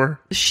and sober?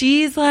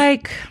 She's kind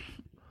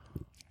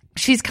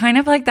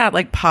of like that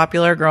like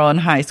popular girl in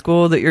high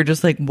school that you're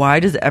just like, why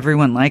does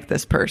everyone like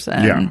this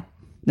person? Yeah.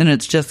 And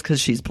it's just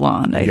because she's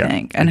blonde, I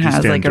think, and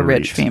has like a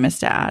rich, famous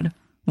dad.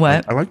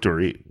 What? I like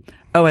Dorit.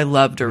 Oh, I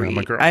love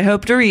Dorit. Yeah, I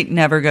hope Dorit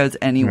never goes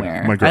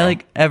anywhere. I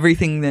like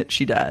everything that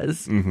she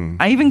does. Mm-hmm.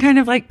 I even kind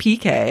of like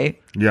PK.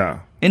 Yeah.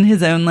 In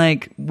his own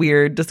like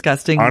weird,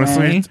 disgusting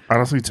way.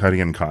 Honestly,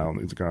 Teddy and Kyle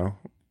need to go.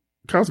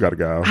 Kyle's got to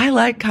go. I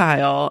like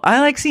Kyle.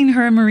 I like seeing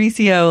her and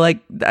Mauricio. Like,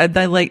 I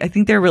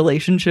think their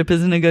relationship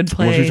is in a good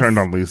place. When she turned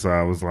on Lisa,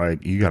 I was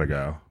like, you got to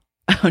go.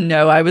 Oh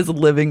no, I was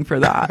living for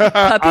that.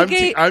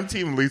 Puppygate. I'm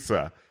Team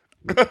Lisa.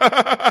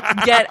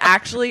 Get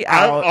actually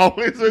out. I'm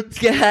always a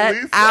Team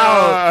Lisa.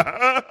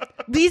 Out.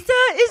 Lisa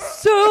is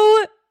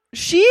so.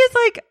 She is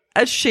like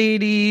a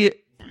shady.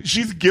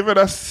 She's given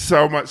us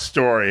so much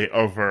story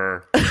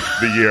over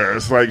the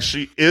years. Like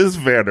she is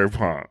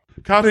Vanderpump.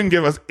 Kyle didn't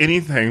give us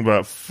anything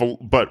but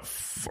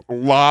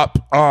flop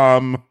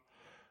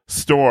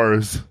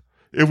stores.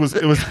 It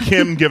was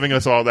Kim giving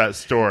us all that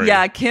story.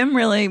 Yeah, Kim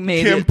really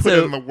made Kim it. put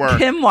in the work.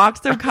 Kim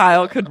walked so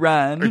Kyle could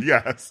run.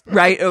 Yes.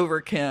 Right over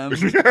Kim.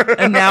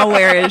 And now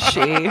where is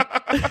she?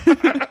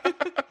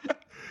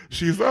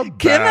 She's a bad.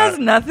 Kim has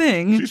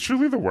nothing. She's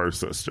truly the worst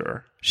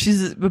sister.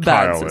 She's a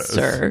bad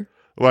sister.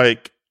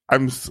 Like,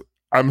 I'm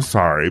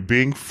sorry.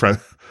 Being friend.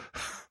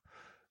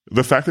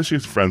 The fact that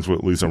she's friends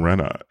with Lisa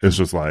Rinna is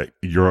just like,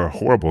 you're a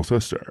horrible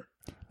sister.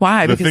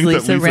 Why? The because thing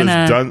Lisa that Lisa's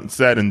Rinna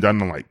said and done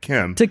to like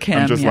Kim. To Kim,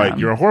 I'm just like,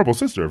 you're a horrible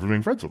sister for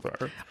being friends with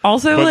her.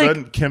 Also, but like,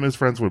 then Kim is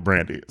friends with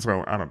Brandy,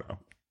 so I don't know.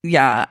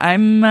 Yeah,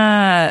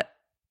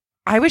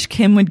 I wish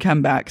Kim would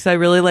come back because I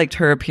really liked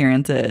her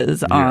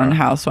appearances on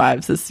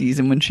Housewives this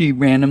season when she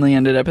randomly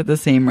ended up at the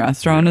same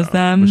restaurant as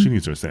them. But she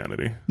needs her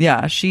sanity.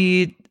 Yeah,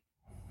 she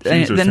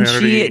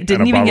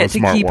didn't even get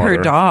to keep her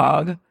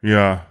dog.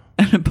 Yeah.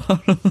 And a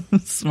bottle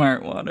of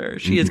Smart Water.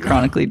 She is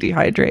chronically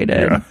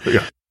dehydrated.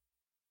 Yeah.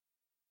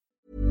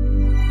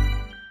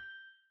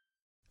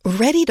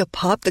 Ready to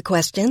pop the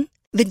question?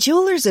 The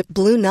jewelers at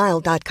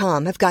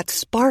BlueNile.com have got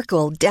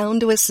sparkle down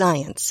to a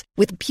science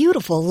with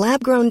beautiful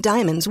lab-grown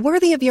diamonds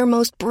worthy of your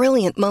most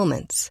brilliant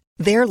moments.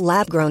 Their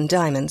lab-grown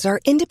diamonds are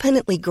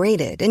independently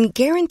graded and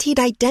guaranteed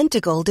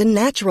identical to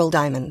natural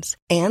diamonds.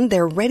 And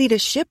they're ready to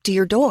ship to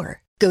your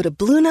door. Go to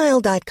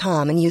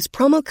BlueNile.com and use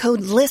promo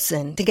code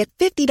LISTEN to get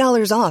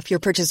 $50 off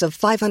your purchase of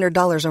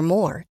 $500 or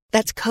more.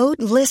 That's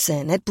code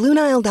LISTEN at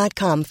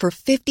BlueNile.com for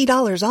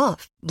 $50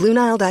 off.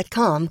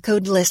 BlueNile.com,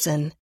 code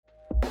LISTEN.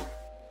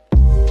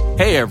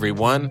 Hey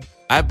everyone,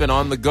 I've been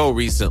on the go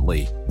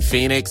recently.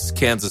 Phoenix,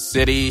 Kansas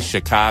City,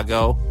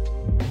 Chicago.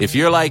 If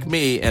you're like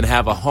me and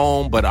have a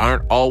home but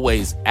aren't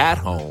always at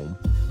home,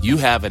 you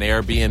have an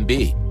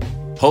Airbnb.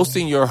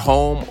 Hosting your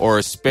home or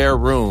a spare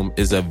room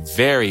is a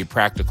very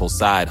practical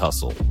side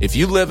hustle. If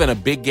you live in a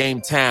big game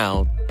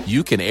town,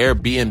 you can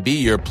Airbnb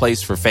your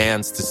place for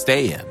fans to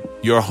stay in.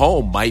 Your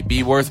home might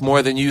be worth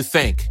more than you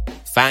think.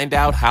 Find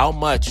out how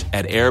much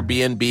at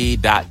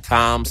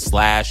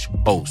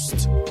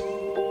airbnb.com/host.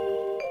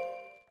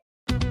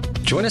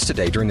 Join us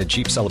today during the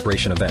Jeep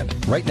Celebration event.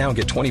 Right now,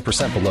 get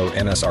 20% below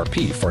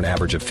MSRP for an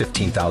average of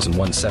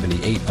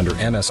 $15,178 under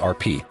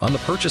MSRP on the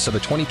purchase of a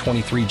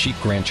 2023 Jeep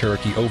Grand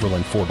Cherokee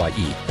Overland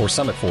 4xE or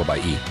Summit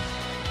 4xE.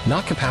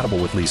 Not compatible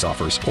with lease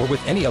offers or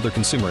with any other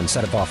consumer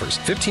incentive offers.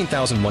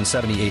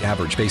 $15,178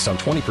 average based on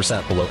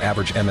 20% below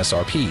average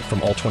MSRP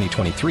from all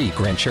 2023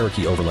 Grand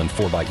Cherokee Overland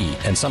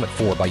 4xE and Summit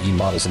 4xE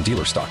models in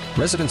dealer stock.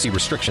 Residency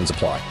restrictions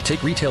apply.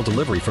 Take retail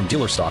delivery from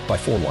dealer stock by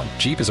 4/1.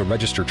 Jeep is a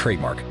registered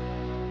trademark.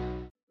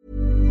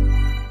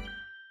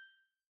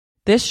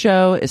 This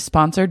show is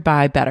sponsored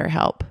by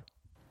BetterHelp.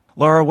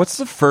 Laura, what's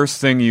the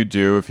first thing you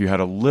do if you had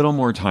a little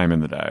more time in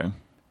the day?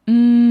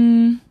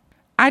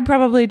 I'd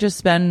probably just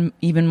spend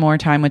even more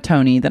time with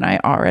Tony than I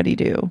already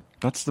do.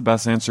 That's the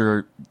best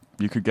answer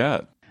you could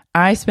get.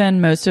 I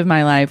spend most of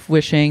my life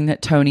wishing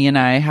that Tony and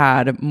I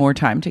had more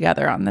time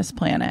together on this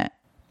planet.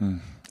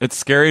 It's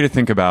scary to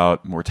think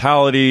about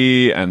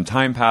mortality and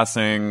time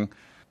passing.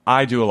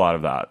 I do a lot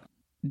of that.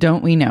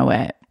 Don't we know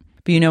it?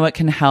 But you know what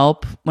can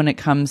help when it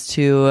comes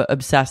to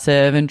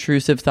obsessive,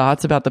 intrusive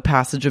thoughts about the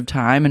passage of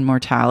time and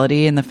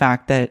mortality and the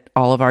fact that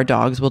all of our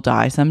dogs will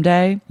die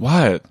someday?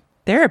 What?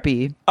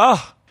 Therapy.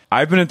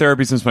 I've been in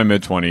therapy since my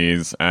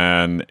mid-20s,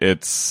 and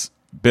it's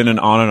been an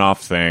on and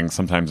off thing.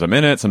 Sometimes I'm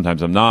in it,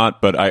 sometimes I'm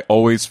not, but I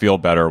always feel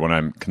better when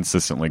I'm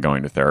consistently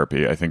going to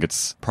therapy. I think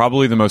it's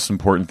probably the most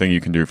important thing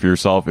you can do for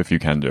yourself if you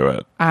can do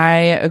it. I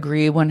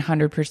agree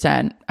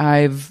 100%.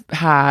 I've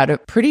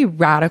had pretty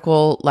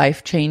radical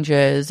life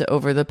changes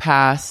over the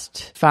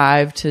past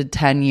 5 to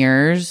 10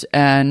 years,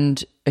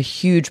 and a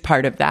huge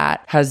part of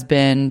that has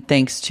been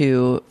thanks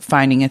to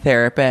finding a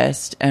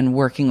therapist and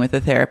working with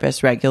a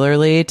therapist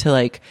regularly to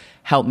like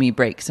help me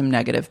break some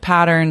negative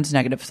patterns,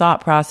 negative thought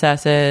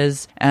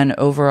processes, and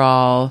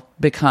overall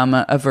become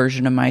a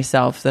version of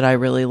myself that I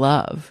really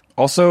love.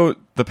 Also,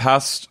 the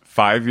past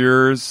 5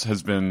 years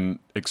has been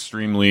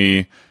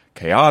extremely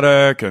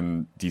chaotic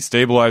and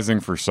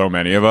destabilizing for so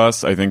many of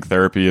us. I think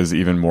therapy is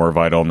even more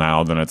vital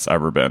now than it's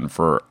ever been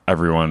for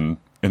everyone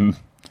in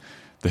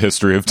the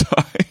history of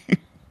time.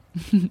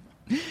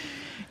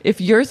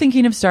 If you're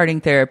thinking of starting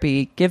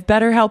therapy, give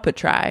BetterHelp a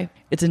try.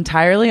 It's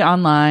entirely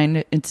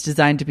online. It's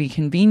designed to be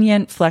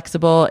convenient,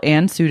 flexible,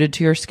 and suited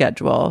to your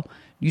schedule.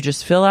 You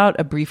just fill out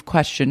a brief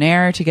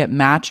questionnaire to get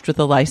matched with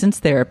a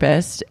licensed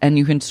therapist, and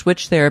you can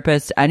switch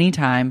therapists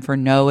anytime for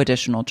no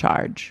additional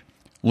charge.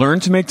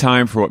 Learn to make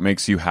time for what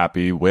makes you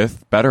happy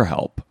with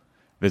BetterHelp.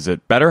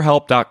 Visit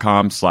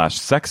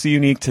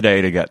BetterHelp.com/sexyunique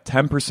today to get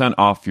 10%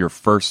 off your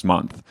first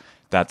month.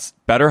 That's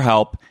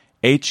BetterHelp,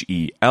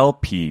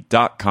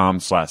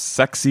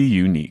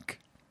 HELP.com/sexyunique.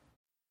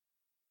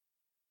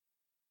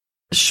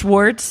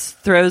 Schwartz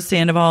throws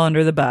Sandoval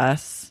under the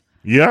bus.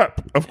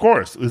 Yep, of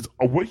course. It's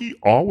what he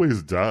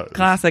always does.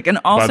 Classic. And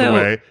also, by the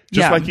way,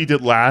 just like he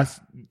did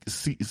last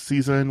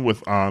season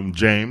with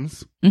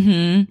James.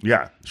 Mm-hmm.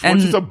 Yeah,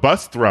 Schwartz is a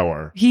bus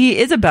thrower. He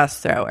is a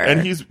bus thrower,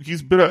 and he's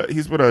been a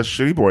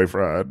shitty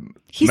boyfriend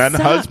and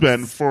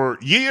husband for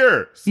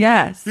years.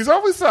 Yes, he's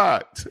always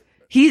sucked.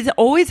 He's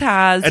always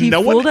has. And he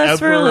fooled us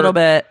for a little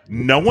bit.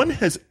 No one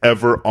has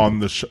ever on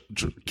the show.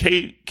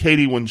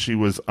 Katie, when she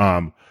was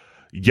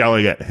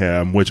yelling at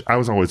him, which I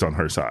was always on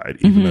her side,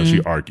 even though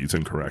she argues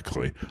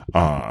incorrectly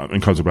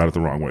and comes about it the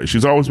wrong way.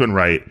 She's always been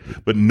right,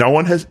 but no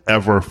one has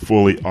ever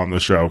fully on the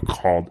show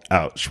called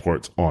out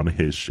Schwartz on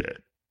his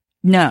shit.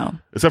 No.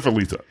 Except for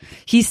Lisa.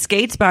 He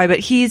skates by, but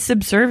he's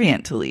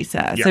subservient to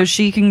Lisa. Yeah. So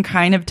she can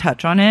kind of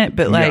touch on it,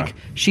 but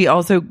she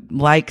also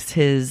likes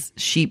his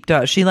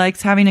sheepdog. She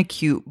likes having a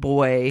cute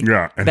boy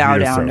bow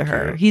down to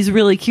her. Cute. He's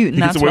really cute. And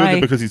he gets away with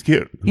it because he's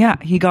cute. Yeah.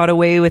 He got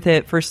away with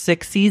it for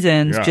 6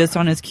 seasons just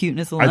on his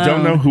cuteness alone. I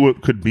don't know who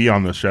it could be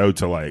on the show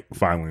to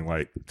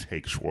finally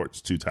take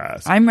Schwartz to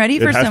task. I'm ready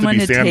for someone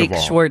to take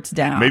Schwartz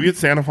down. Maybe it's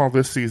Sandoval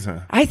this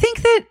season. I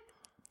think that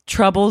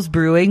trouble's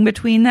brewing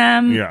between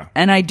them. Yeah.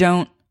 And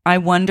I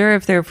wonder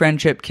if their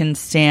friendship can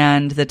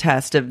stand the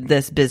test of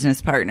this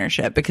business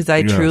partnership, because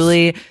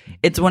truly,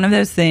 it's one of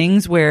those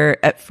things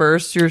where at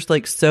first you're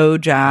so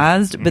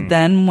jazzed, but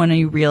then when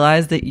you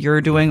realize that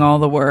you're doing all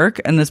the work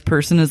and this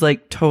person is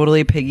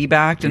totally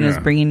piggybacked and is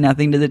bringing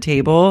nothing to the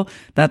table,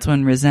 that's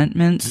when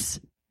resentments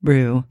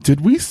brew.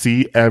 Did we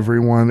see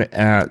everyone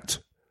at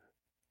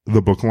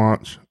the book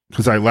launch?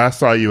 Because I last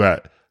saw you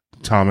at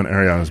Tom and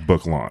Ariana's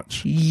book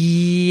launch.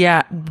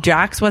 Yeah.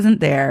 Jax wasn't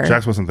there.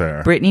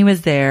 Brittany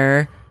was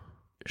there.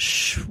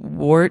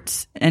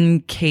 Schwartz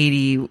and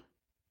Katie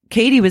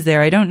was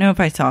there. I don't know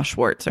if I saw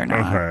Schwartz or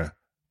not. Okay.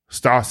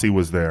 Stassi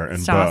was there, and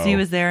Stassi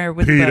was there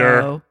with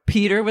Peter. Bo.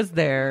 Peter was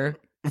there.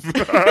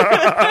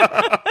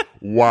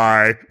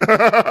 Why?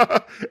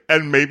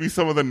 And maybe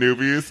some of the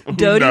newbies.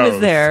 Dodie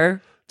was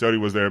there. Dodie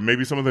was there.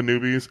 Maybe some of the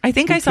newbies. I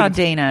think I saw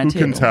Dana too.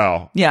 Who can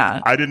tell?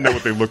 Yeah. I didn't know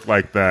what they looked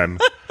like then.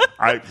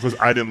 Because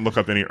I didn't look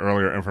up any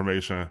earlier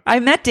information. I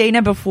met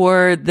Dana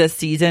before the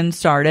season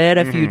started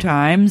a few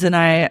times, and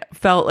I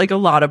felt a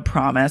lot of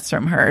promise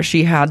from her.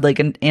 She had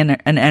an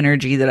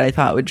energy that I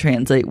thought would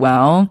translate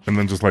well. And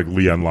then just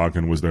Leanne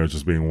Locken was there,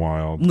 just being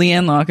wild.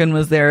 Leanne Locken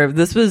was there.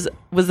 This was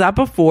that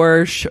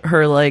before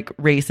her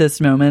racist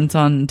moments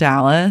on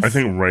Dallas? I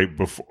think right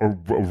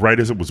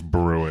as it was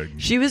brewing.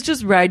 She was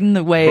just riding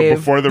the wave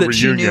before the that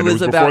reunion. She knew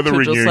was about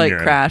to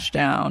just crash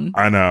down.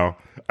 I know.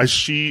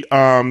 She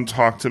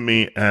talked to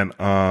me and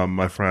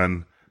my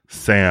friend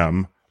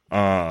Sam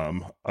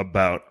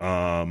about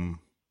I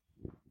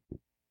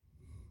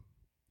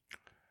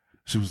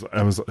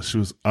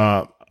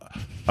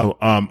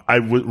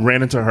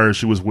ran into her.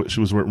 She was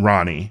with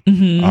Ronnie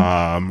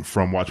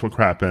from Watch What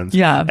Crappens.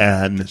 Yeah,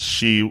 and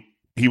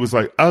he was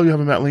like, "Oh, you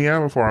haven't met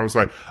Leanne before?" I was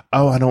like,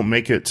 "Oh, I don't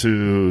make it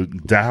to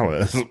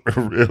Dallas,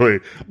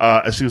 really."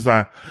 And she was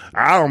like,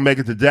 "I don't make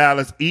it to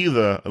Dallas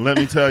either. Let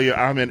me tell you,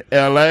 I'm in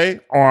LA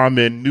or I'm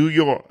in New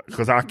York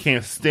because I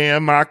can't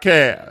stand my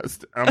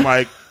cast." I'm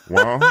like,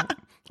 "Well,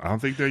 I don't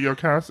think they're your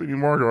cast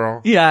anymore,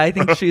 girl." Yeah, I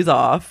think she's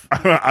off.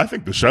 I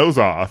think the show's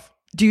off.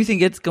 Do you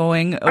think it's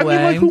going away? I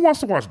mean, like, who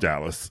wants to watch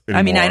Dallas anymore?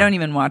 I mean, I don't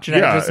even watch it.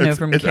 I just know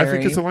from Carrie. I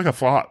think it's like a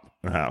flop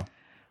now.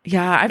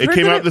 Yeah, it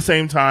came out at the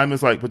same time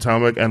as like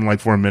Potomac, and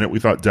like for a minute we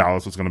thought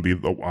Dallas was going to be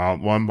the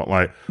wild one, but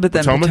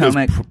then Potomac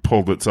has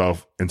pulled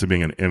itself into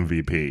being an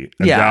MVP,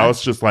 and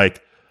Dallas just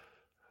like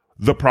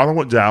the problem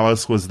with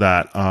Dallas was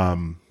that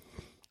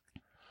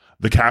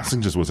the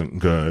casting just wasn't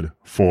good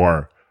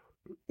for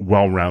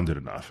well-rounded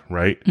enough,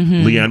 right?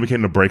 Mm-hmm. Leanne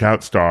became the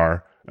breakout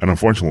star, and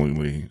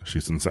unfortunately,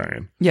 she's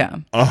insane. Yeah.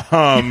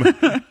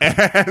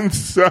 And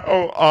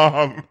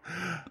so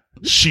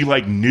she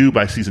like knew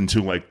by season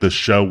 2 like the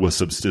show was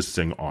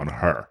subsisting on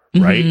her,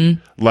 right?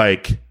 Mm-hmm.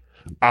 Like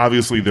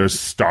obviously there's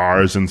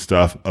stars and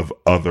stuff of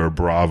other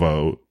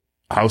Bravo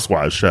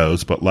Housewives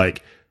shows, but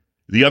like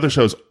the other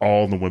shows,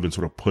 all the women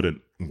sort of put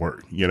in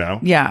work, you know?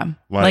 Yeah.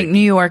 Like New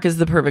York is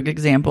the perfect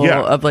example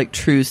of like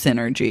true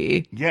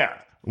synergy. Yeah.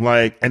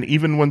 Like, and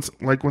even when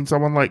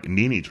someone like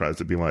Nene tries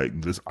to be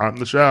like, this on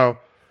the show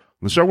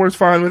works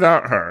fine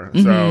without her.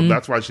 So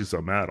that's why she's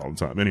so mad all the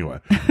time.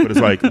 Anyway, but it's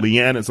like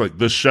Leanne, it's like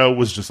the show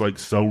was just like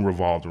so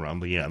revolved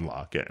around Leanne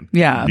Locken.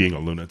 Yeah. Being a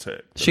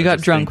lunatic. She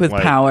got drunk with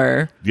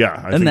power.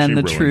 Yeah. And then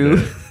the true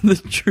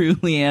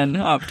Leanne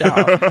hopped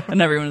out.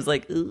 And everyone was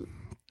like, ugh.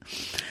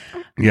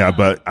 Yeah,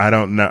 but I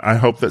don't know. I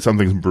hope that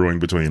something's brewing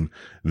between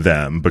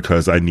them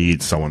because I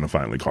need someone to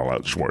finally call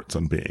out Schwartz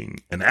on being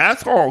an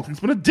asshole. He's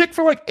been a dick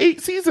for like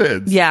 8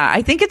 seasons. Yeah,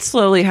 I think it's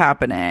slowly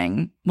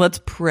happening. Let's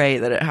pray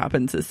that it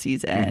happens this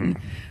season.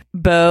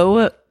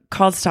 Beau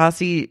called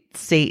Stassi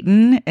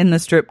Satan in the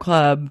strip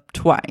club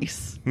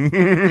twice.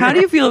 How do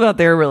you feel about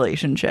their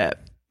relationship?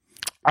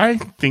 I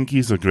think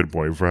he's a good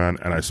boyfriend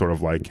and I sort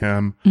of like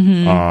him.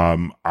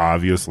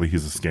 Obviously,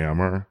 he's a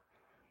scammer.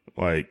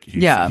 Like, he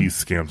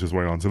scammed his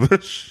way onto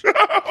the show.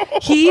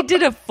 He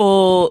did a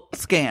full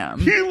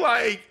scam.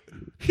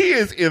 He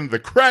is in the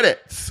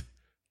credits.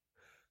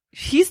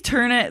 He's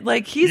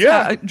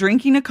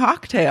drinking a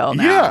cocktail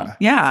now.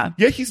 Yeah,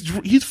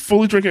 he's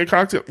fully drinking a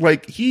cocktail.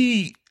 Like,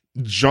 he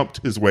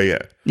jumped his way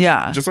in.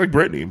 Yeah. Just like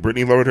Brittany.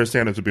 Brittany lowered her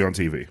standard to be on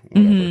TV.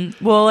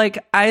 Well,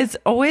 like, I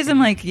always am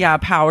like, yeah,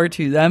 power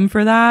to them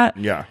for that.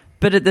 Yeah.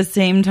 But at the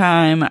same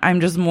time, I'm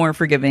just more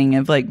forgiving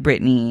of like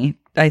Brittany.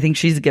 I think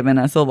she's given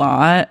us a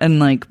lot,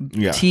 and like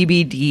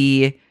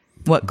TBD,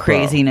 what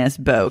craziness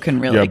Beau can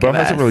really give Beau us.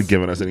 hasn't really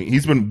given us any.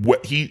 He's been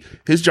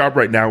his job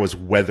right now is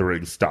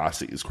weathering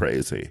Stassi's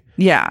crazy.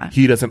 Yeah,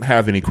 he doesn't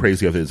have any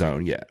crazy of his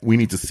own yet. We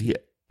need to see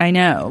it. I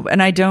know,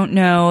 and I don't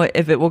know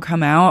if it will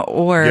come out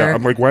or. Yeah,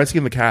 I'm like, why is he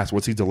in the cast?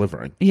 What's he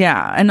delivering?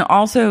 Yeah, and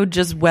also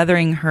just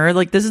weathering her.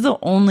 Like, this is the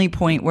only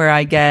point where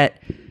I get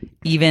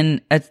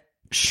even a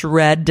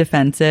shred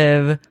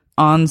defensive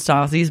on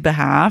Stassi's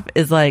behalf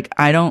is like,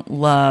 I don't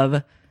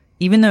love,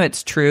 even though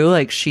it's true,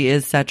 like she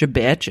is such a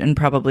bitch and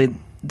probably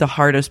the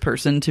hardest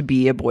person to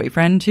be a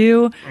boyfriend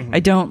to. I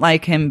don't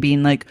like him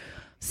being like,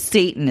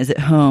 Satan is at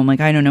home. Like,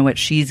 I don't know what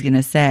she's going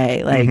to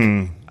say.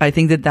 Like, I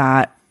think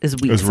that is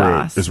weak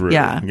sauce. It's rude.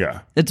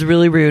 Yeah. It's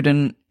really rude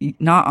and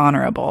not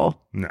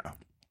honorable. No.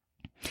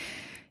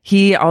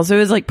 He also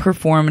is like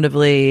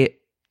performatively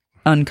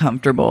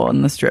uncomfortable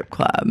in the strip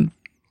club.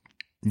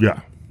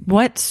 Yeah.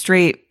 What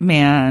straight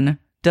man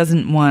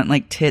doesn't want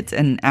like tits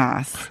and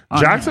ass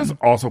on Jackson's him?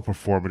 Also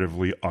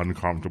performatively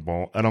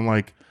uncomfortable, and I'm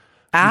like,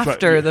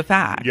 after the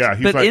fact,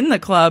 but like, in the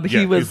club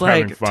he was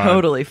like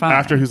totally fine.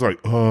 After he's like,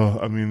 oh,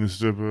 I mean,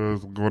 this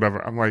is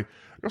whatever. I'm like,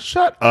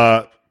 shut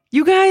up.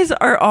 You guys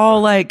are all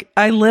like,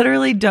 I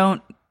literally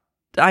don't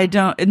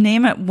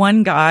name it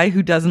one guy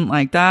who doesn't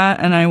like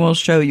that, and I will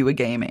show you a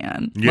gay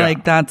man.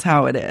 Like, that's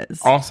how it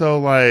is. Also,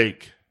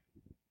 like,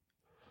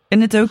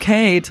 and it's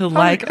okay to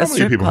like a strip club. How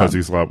many people has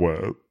he slept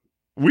with?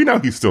 We know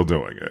he's still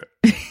doing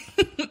it.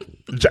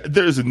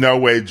 There's no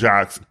way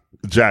Jax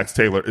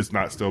Taylor is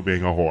not still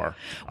being a whore.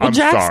 Well,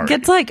 Jax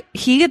gets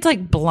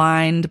like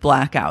blind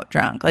blackout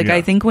drunk. Like,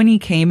 I think when he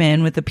came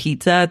in with the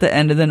pizza at the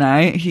end of the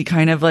night, he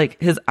kind of like,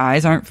 his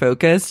eyes aren't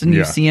focused and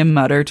you see him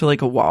mutter to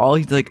like a wall.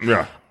 He's like,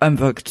 I'm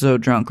fucking so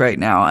drunk right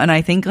now. And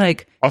I think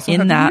like also,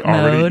 in that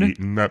mode,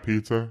 eaten that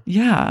pizza.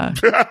 Yeah.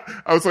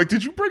 I was like,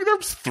 did you bring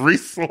them 3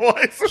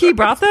 slices? He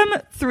brought them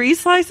 3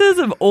 slices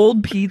of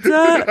old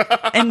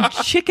pizza and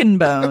chicken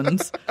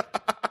bones.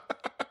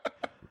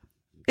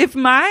 If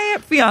my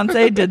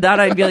fiance did that,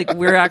 I'd be like,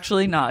 we're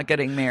actually not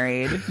getting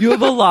married. You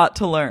have a lot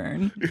to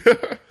learn.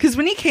 Because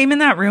when he came in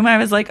that room, I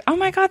was like, oh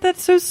my God,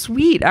 that's so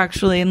sweet,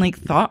 actually, and like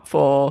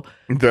thoughtful.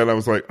 And then I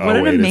was like, oh, what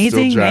an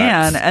amazing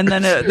man. And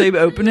then they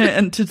open it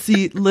and to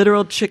see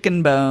literal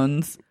chicken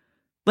bones.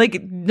 Like,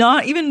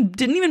 didn't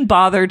even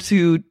bother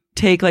to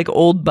take like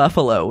old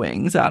buffalo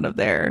wings out of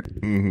there.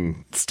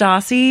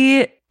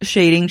 Stassi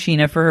shading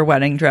Sheena for her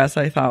wedding dress,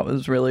 I thought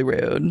was really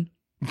rude.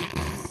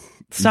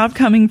 Stop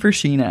coming for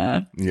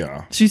Sheena.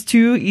 Yeah. She's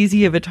too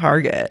easy of a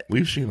target.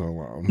 Leave Sheena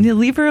alone. Yeah,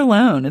 leave her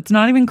alone. It's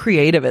not even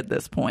creative at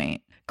this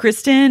point.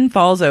 Kristen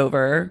falls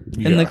over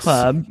in the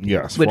club.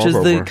 Yes. Which is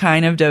the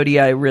kind of Dodie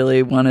I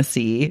really want to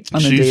see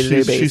on a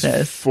day-to-day basis.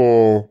 She's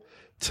full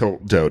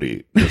tilt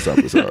Dodie this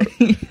episode.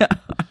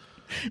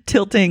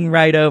 tilting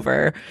right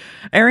over.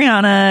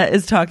 Ariana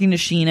is talking to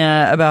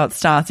Sheena about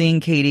Stassi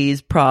and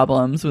Katie's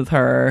problems with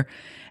her.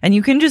 And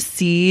you can just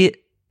see,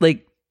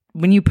 like,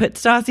 when you put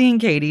Stassi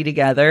and Katie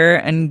together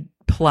and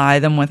ply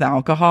them with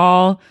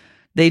alcohol,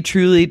 they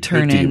truly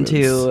turn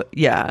into,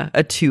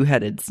 a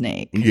two-headed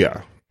snake.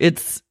 Yeah.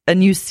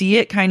 And you see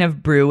it kind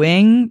of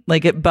brewing,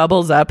 like it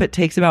bubbles up. It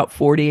takes about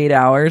 48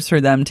 hours for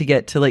them to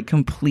get to like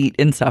complete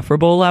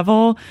insufferable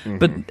level. Mm-hmm.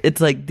 But it's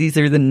like, these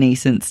are the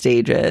nascent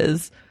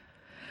stages.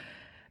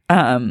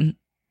 A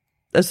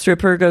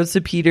stripper goes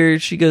to Peter.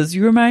 She goes,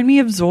 "You remind me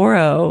of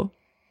Zorro."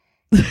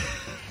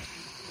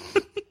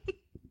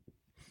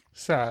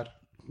 Sad.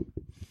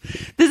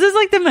 This is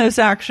like the most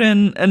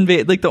action and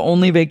like the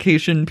only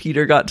vacation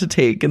Peter got to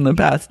take in the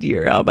past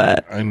year, I'll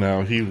bet. I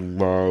know. He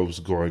loves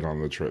going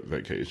on the trip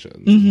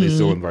vacations. Mm-hmm. They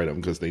still invite him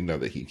because they know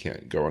that he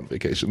can't go on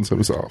vacations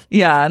himself.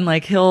 Yeah, and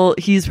like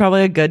he's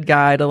probably a good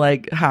guy to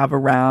like have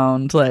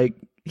around. Like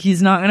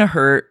he's not gonna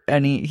hurt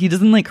he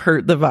doesn't like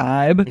hurt the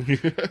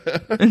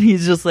vibe. And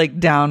he's just like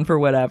down for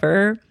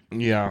whatever.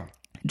 Yeah.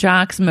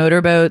 Jax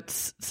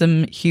motorboats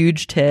some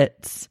huge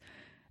tits.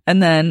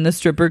 And then the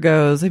stripper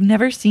goes, "I've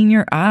never seen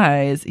your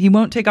eyes." He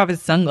won't take off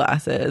his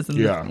sunglasses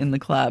in the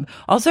club.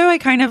 Also, I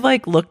kind of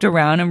like looked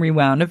around and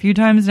rewound a few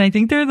times, and I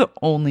think they're the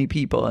only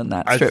people in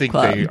that strip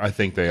club. I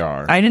think they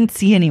are. I didn't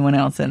see anyone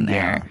else in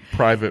there. Yeah.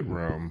 Private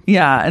room.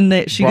 Yeah,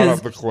 and she brought goes,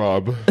 up the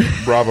club.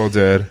 Bravo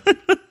did.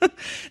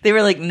 They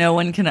were like, no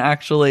one can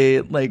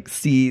actually like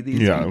see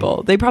these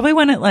people. They probably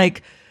went at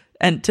like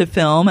to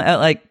film at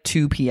like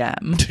 2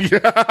 p.m.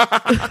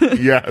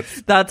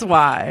 Yes. That's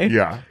why.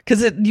 Yeah.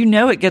 Because it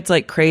gets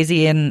like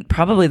crazy, and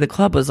probably the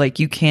club was like,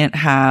 you can't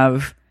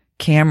have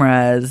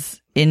cameras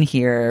in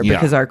here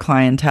because our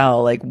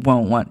clientele like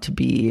won't want to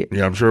be.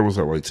 Yeah, I'm sure it was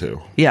at like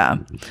 2. Yeah.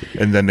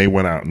 And then they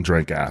went out and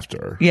drank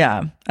after.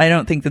 Yeah. I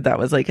don't think that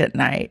was like at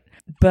night.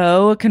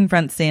 Beau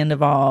confronts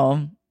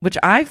Sandoval, which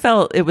I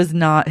felt it was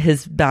not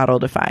his battle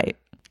to fight.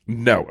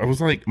 No, I was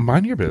like,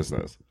 mind your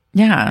business.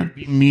 Yeah.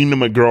 Be mean to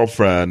my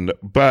girlfriend,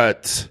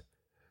 but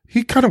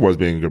he kind of was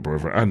being a good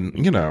boyfriend.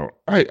 And,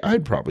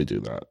 I'd probably do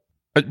that.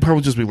 I'd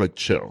probably just be like,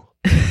 chill.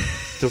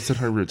 Don't send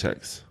her rude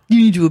texts. You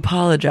need to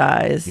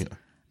apologize. Yeah.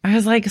 I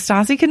was like,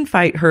 Stassi can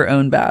fight her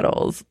own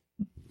battles.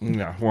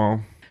 Yeah,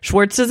 well.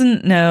 Schwartz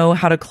doesn't know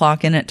how to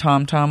clock in at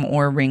Tom Tom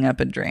or ring up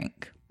a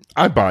drink.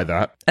 I buy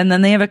that. And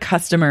then they have a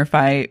customer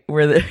fight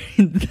where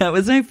that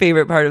was my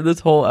favorite part of this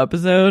whole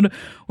episode,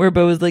 where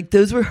Beau was like,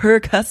 "Those were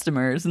her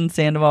customers." And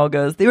Sandoval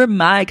goes, "They were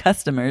my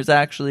customers,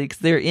 actually, because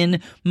they're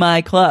in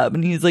my club."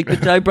 And he's like,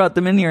 "But I brought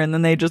them in here." And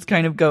then they just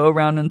kind of go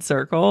around in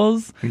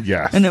circles.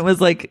 Yes. And it was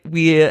like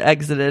we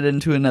exited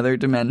into another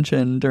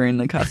dimension during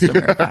the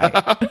customer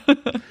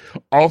fight.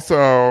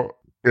 Also,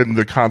 in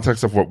the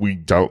context of what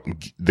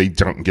they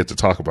don't get to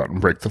talk about and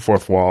break the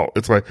fourth wall,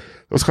 it's like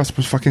those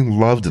customers fucking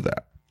loved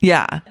that.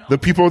 Yeah. The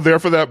people there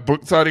for that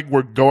book signing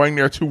were going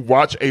there to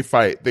watch a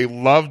fight. They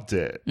loved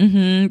it.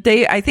 Mm-hmm.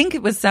 I think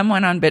it was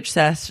someone on Bitch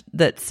Sesh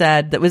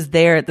that was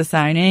there at the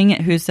signing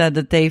who said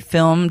that they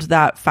filmed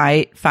that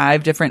fight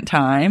 5 different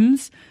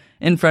times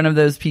in front of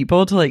those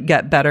people to like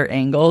get better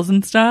angles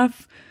and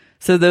stuff.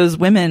 So those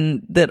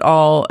women that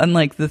all,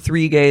 unlike the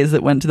 3 gays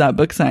that went to that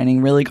book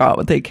signing, really got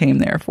what they came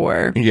there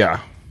for. Yeah.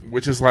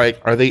 Which is like,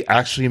 are they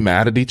actually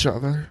mad at each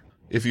other?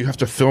 If you have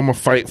to film a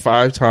fight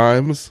 5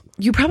 times?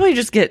 You probably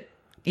just get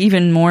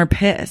even more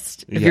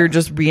pissed if you're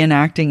just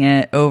reenacting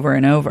it over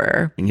and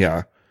over.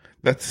 Yeah.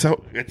 That's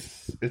so,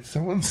 it's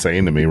so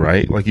insane to me,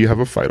 right? Like you have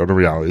a fight on a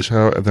reality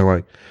show and they're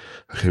like,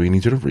 "Okay, we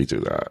need you to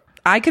redo that."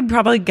 I could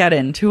probably get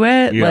into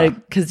it,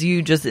 like, cause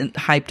you just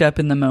hyped up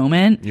in the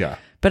moment. Yeah.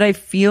 But I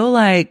feel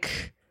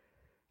like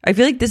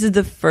this is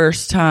the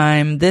first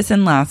time, this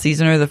and last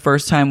season are the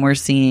first time we're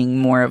seeing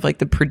more of like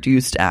the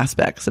produced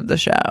aspects of the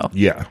show.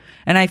 Yeah.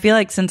 And I feel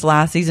like since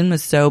last season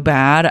was so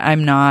bad,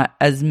 I'm not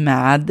as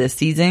mad this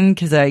season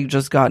because I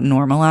just got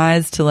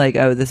normalized to like,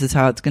 oh, this is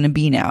how it's going to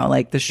be now.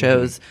 Like the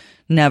show's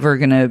never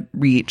going to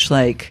reach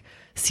like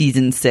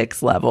season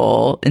 6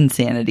 level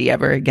insanity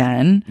ever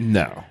again.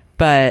 No.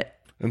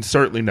 And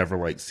certainly never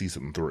like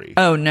season 3.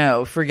 Oh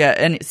no, forget.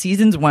 And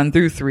seasons 1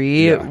 through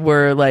 3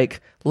 were like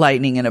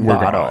lightning in a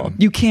bottle. Gone.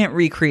 You can't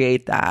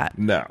recreate that.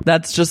 No.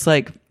 That's just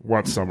like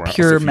Watch Summer House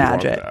pure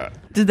magic.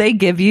 Did they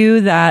give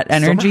you that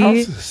energy? Summer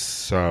House is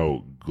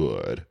so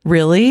good.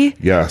 Really?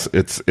 Yes,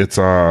 it's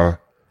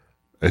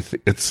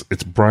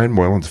Brian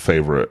Moylan's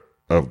favorite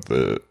of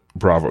the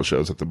Bravo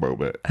shows at the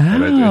moment. Oh.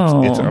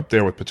 And it's up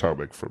there with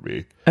Potomac for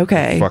me.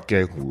 Okay. I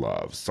fucking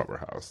love Summer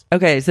House.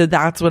 Okay, so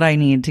that's what I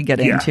need to get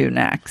into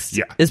next.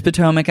 Yeah. Is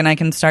Potomac, and I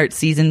can start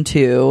season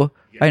 2.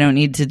 I don't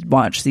need to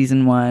watch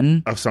season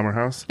 1 of Summer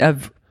House?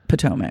 Of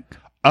Potomac.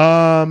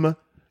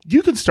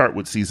 You can start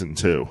with season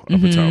 2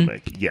 of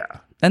Potomac. Yeah.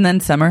 And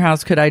then Summer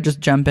House, could I just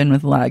jump in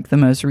with like the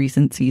most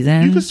recent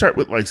season? You can start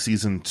with like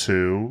season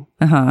 2.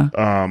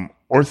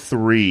 Or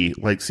 3,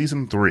 like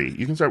season 3.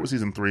 You can start with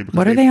season 3 because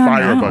what are they on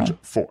fire now? a bunch of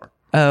 4.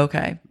 Oh,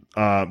 okay.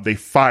 They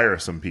fire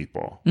some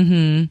people.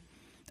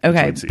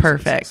 Okay, between seasons.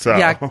 perfect. So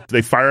Yeah.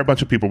 they fire a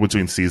bunch of people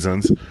between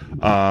seasons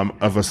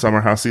of a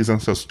summer house season.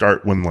 So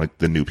start when like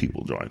the new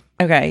people join.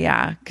 Okay,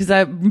 yeah, because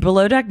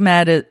Below Deck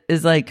Med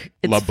is like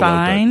it's Love Below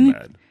Deck fine,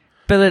 Med.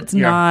 but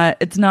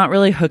it's not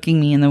really hooking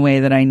me in the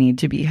way that I need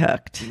to be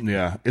hooked.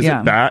 Yeah, is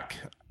it back?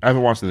 I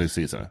haven't watched the new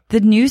season. The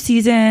new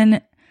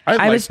season,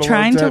 I was Below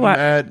trying to Deck watch.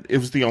 Med. It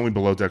was the only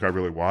Below Deck I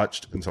really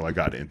watched until I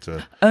got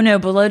into. Oh no,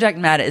 Below Deck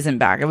Med isn't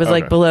back. It was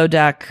like Below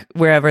Deck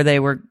wherever they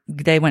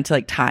went to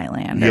like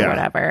Thailand or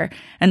whatever.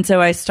 And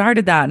so I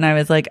started that and I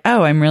was like,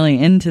 oh, I'm really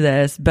into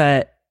this.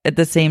 But at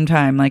the same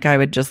time, like I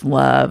would just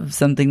love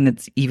something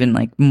that's even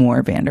like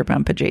more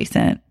Vanderpump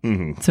adjacent.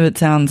 Mm-hmm. So it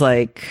sounds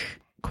like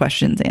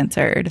questions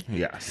answered.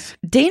 Yes.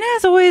 Dana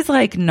is always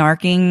like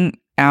narking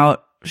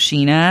out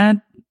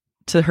Sheena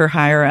to her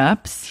higher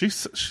ups.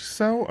 She's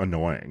so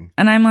annoying.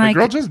 And I'm like,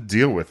 girl, just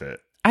deal with it.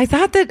 I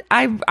thought that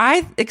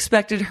I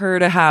expected her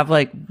to have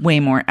like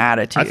way more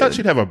attitude. I thought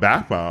she'd have a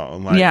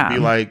backbone. Like, be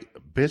like,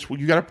 bitch, well,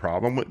 you got a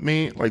problem with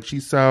me? Like,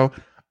 I'm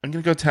going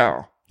to go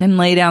tell. And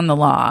lay down the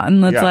law.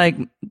 And it's like,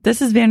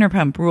 this is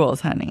Vanderpump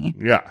Rules, honey.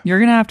 Yeah. You're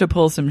going to have to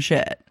pull some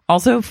shit.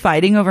 Also,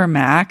 fighting over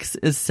Max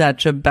is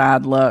such a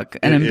bad look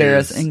and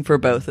embarrassing for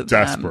both of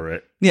them.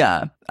 Desperate.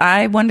 Yeah.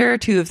 I wonder,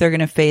 too, if they're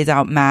going to phase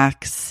out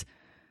Max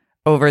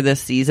over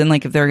this season.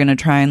 Like, if they're going to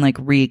try and, like,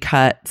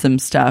 recut some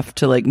stuff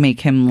to, like,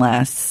 make him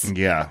less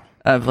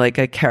of, like,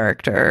 a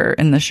character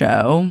in the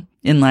show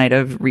in light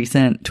of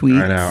recent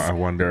tweets. I know. I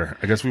wonder.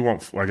 I guess we'll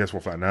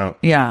find out.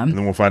 Yeah. And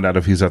then we'll find out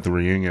if he's at the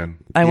reunion.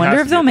 I wonder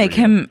if they'll make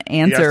him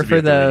answer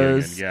for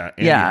those. Yeah.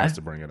 And he has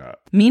to bring it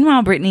up.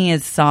 Meanwhile, Brittany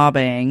is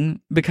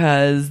sobbing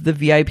because the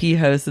VIP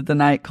host at the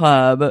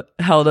nightclub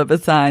held up a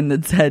sign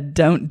that said,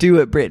 "Don't do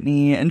it,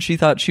 Brittany." And she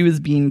thought she was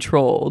being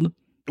trolled.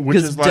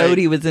 Because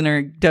Dodie was in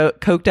her,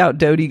 coked out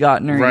Dodie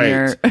got in her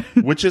ear.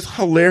 Which is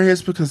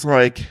hilarious because,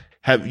 like,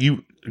 have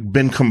you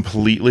been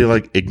completely,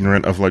 like,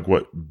 ignorant of, like,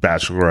 what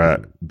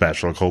bachelor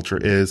culture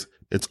is?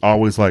 It's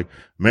always like,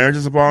 marriage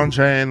is a ball and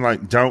chain,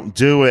 like, don't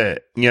do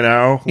it, you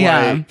know?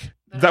 Yeah. Like,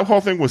 that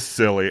whole thing was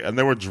silly, and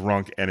they were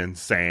drunk and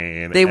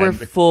insane. They were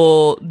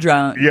full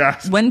drunk.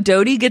 Yes. When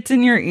Dodie gets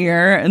in your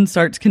ear and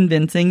starts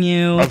convincing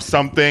you of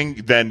something,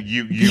 then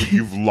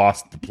you've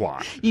lost the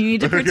plot. You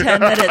need to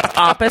pretend that it's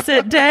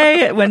opposite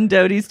day when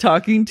Dodie's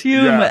talking to you,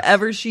 and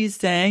whatever she's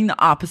saying,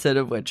 the opposite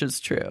of which is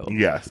true.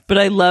 Yes. But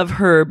I love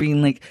her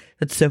being like,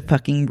 that's so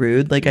fucking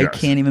rude. Like, I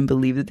can't even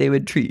believe that they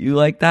would treat you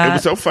like that. It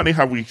was so funny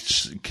how we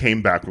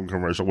came back from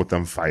commercial with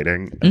them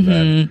fighting. And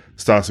then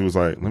Stassi was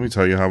like, let me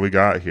tell you how we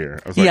got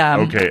here. I was like,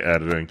 okay,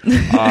 editing.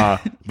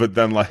 But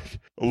then, like,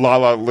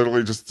 Lala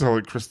literally just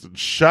telling Kristen,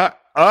 shut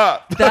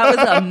up. That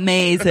was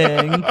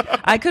amazing.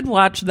 I could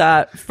watch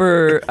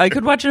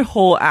a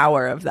whole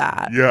hour of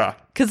that. Yeah.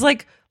 Because,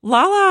 like,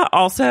 Lala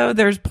also,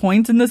 there's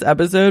points in this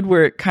episode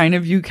where it kind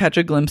of, you catch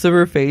a glimpse of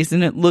her face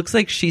and it looks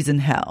like she's in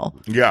hell.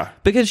 Yeah.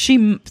 Because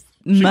she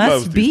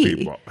must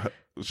be.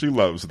 She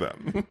loves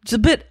them.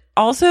 But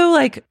also,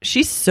 like,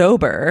 she's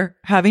sober,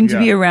 having to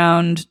be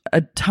around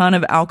a ton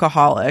of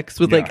alcoholics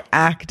with, like,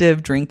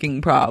 active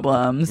drinking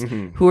problems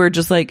who are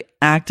just, like,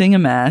 acting a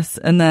mess.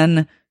 And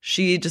then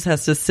she just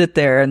has to sit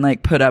there and,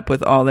 like, put up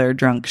with all their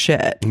drunk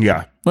shit.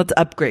 Yeah. Let's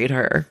upgrade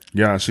her.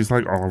 Yeah, she's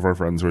like all of our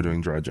friends who are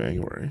doing Dry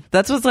January.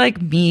 That's what's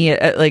like me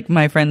at, like,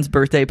 my friend's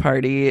birthday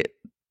party,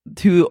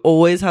 who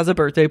always has a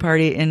birthday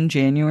party in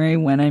January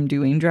when I'm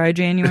doing Dry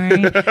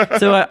January.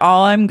 So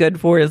all I'm good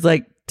for is,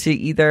 like, to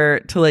eat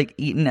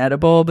an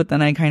edible, but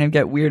then I kind of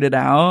get weirded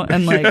out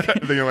and, like,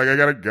 then you're like, I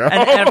gotta go.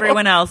 And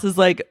everyone else is,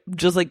 like,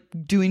 just, like,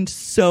 doing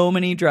so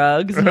many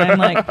drugs, and I'm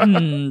like,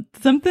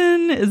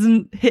 something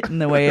isn't hitting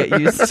the way it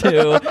used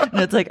to.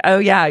 And it's like, oh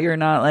yeah, you're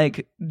not,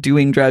 like,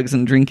 doing drugs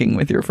and drinking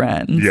with your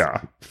friends.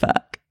 Yeah.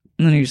 Fuck.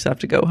 And then you just have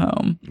to go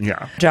home.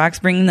 Yeah. Jack's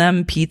bringing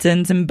them pizza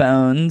and some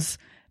bones,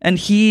 and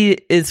he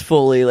is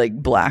fully, like,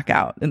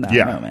 blackout in that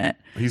moment.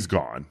 He's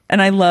gone.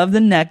 And I love the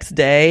next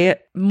day.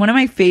 One of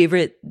my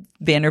favorite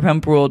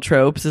Vanderpump Rule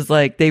tropes is,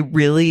 like, they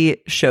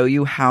really show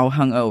you how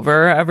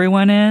hungover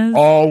everyone is.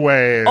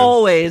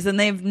 Always. And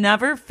they've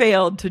never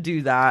failed to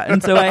do that.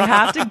 And so I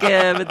have to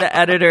give the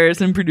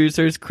editors and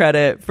producers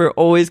credit for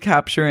always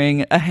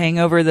capturing a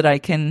hangover that I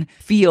can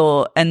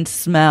feel and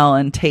smell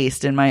and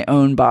taste in my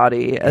own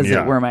body as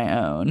it were my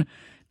own.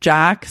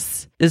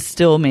 Jax is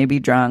still maybe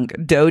drunk.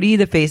 Dodie,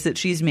 the face that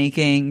she's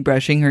making,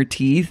 brushing her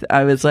teeth,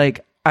 I was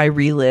like, I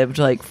relived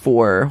like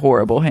 4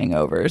 horrible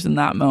hangovers in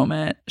that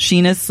moment.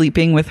 Sheena's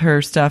sleeping with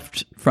her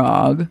stuffed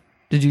frog.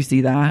 Did you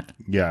see that?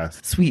 Yes.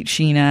 Sweet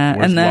Sheena.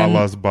 Where's and then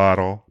Lala's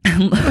bottle?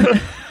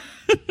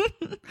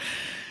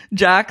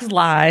 Jax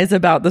lies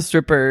about the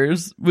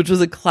strippers, which was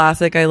a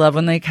classic. I love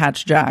when they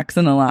catch Jax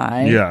in a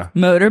lie. Yeah.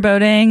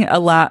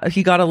 Motorboating,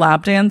 he got a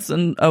lap dance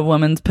and a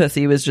woman's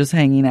pussy was just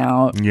hanging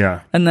out.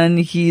 Yeah. And then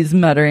he's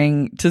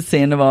muttering to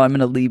Sandoval, I'm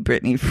going to leave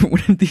Brittany for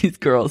one of these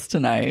girls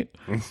tonight,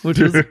 which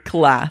was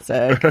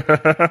classic.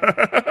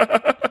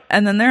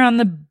 And then they're on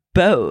the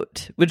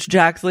boat, which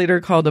Jax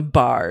later called a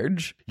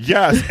barge.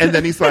 Yes. And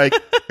then he's like,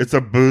 it's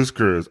a booze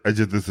cruise. I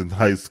did this in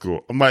high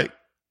school. I'm like,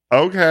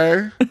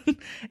 okay.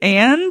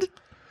 And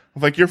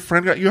Like, your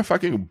friend got you a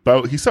fucking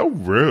boat. He's so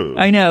rude.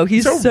 I know.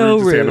 He's so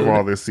rude rude. to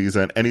Sandoval this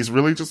season. And he's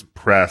really just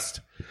pressed.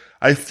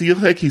 I feel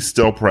like he's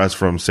still pressed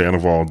from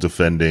Sandoval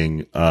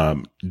defending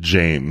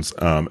James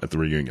at the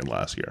reunion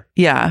last year.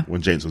 Yeah.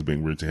 When James was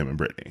being rude to him and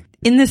Brittany.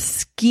 In the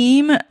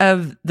scheme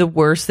of the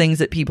worst things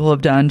that people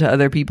have done to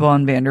other people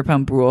on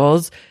Vanderpump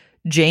Rules,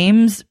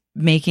 James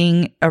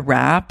making a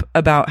rap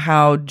about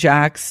how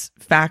Jax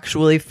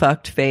factually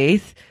fucked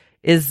Faith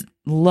is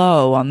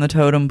low on the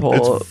totem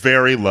pole. It's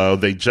very low.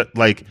 They just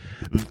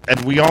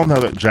and we all know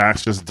that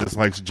Jax just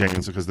dislikes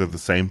James because they're the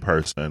same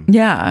person.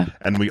 Yeah.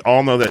 And we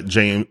all know that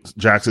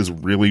Jax is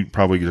really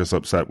probably just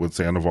upset with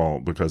Sandoval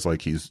because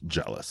like he's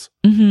jealous.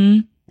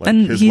 Mm-hmm. Like,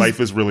 and his life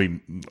is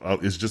really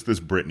is just this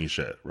Britney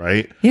shit,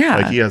 right? Yeah.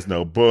 Like, he has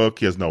no book,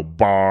 he has no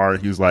bar.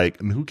 He's like,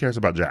 and who cares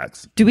about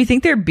Jax? Do we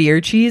think their beer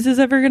cheese is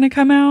ever going to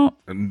come out?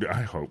 And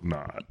I hope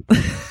not.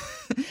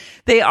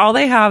 All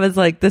they have is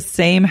like the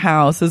same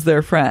house as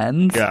their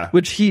friends. Yeah.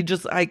 Which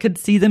I could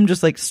see them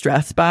just like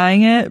stress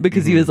buying it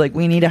because he was like,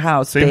 we need a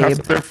house, Same babe. house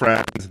as their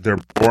friends, their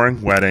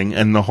boring wedding,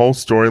 and the whole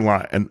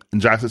storyline, and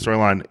Jackson's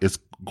storyline is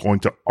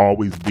going to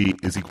always be,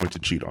 is he going to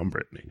cheat on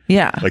Brittany?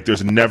 Yeah. Like,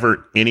 there's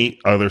never any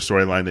other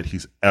storyline that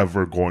he's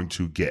ever going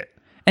to get.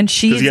 And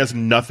because he has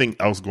nothing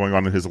else going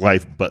on in his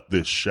life but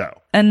this show.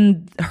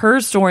 And her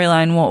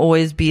storyline will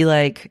always be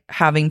like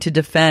having to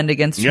defend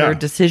against her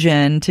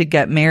decision to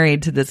get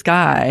married to this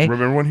guy.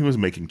 Remember when he was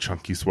making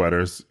chunky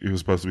sweaters? He was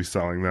supposed to be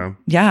selling them.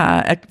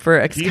 Yeah, for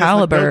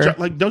Excalibur.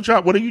 No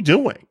job. What are you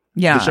doing?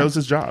 Yeah. The show's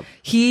his job.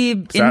 He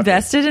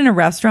invested in a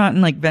restaurant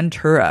in like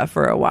Ventura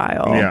for a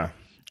while. Yeah.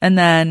 And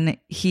then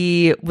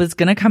he was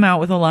going to come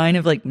out with a line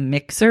of like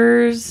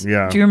mixers.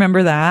 Yeah. Do you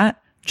remember that?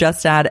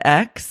 Just Add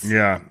X.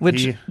 Yeah.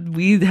 Which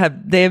they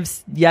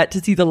have yet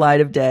to see the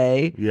light of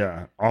day.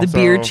 Yeah. Also, the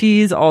beer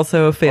cheese,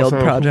 also a failed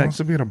project. Who wants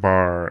to be in a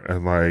bar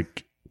and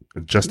like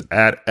just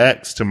add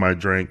X to my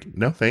drink?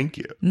 No, thank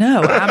you.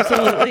 No,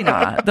 absolutely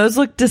not. Those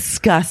look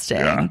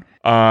disgusting.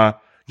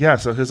 Yeah.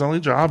 So his only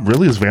job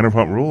really is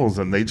Vanderpump Rules,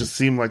 and they just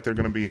seem like they're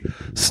going to be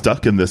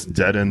stuck in this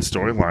dead end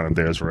storyline of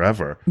theirs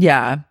forever.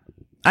 Yeah.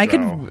 I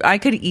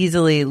could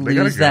easily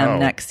lose them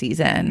next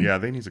season. Yeah,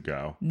 they need to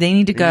go. They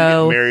need to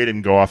go. Get married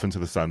and go off into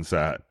the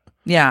sunset.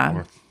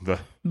 Yeah.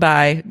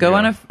 Bye. Go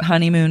on a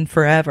honeymoon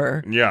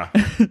forever. Yeah.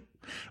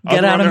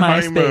 Get out of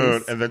my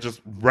space. And then just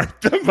write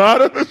them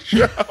out of the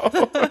show.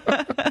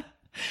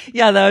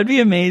 Yeah, that would be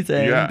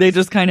amazing. Yes. They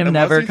just kind of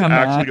Unless never he's come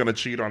back. Actually going to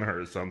cheat on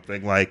her or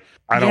something. Like,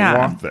 I don't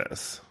want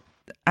this.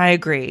 I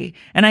agree.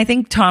 And I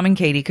think Tom and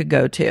Katie could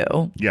go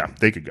too. Yeah,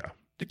 they could go.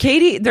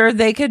 Katie,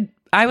 they could.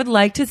 I would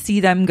like to see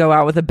them go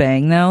out with a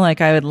bang, though.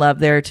 Like, I would love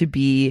there to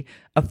be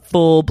a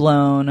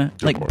full-blown,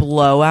 like,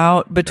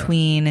 blowout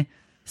between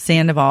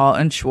Sandoval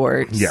and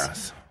Schwartz.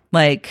 Yes.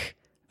 Like,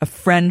 a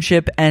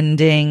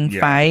friendship-ending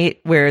fight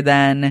where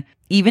then,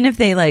 even if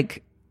they,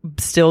 like,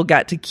 still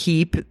got to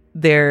keep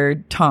their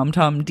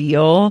Tom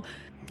deal...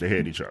 They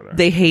hate each other.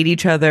 They hate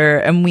each other,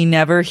 and we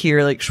never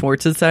hear, like,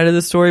 Schwartz's side of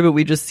the story, but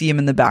we just see him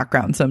in the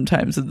background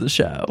sometimes of the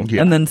show.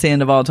 Yeah. And then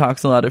Sandoval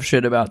talks a lot of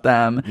shit about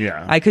them.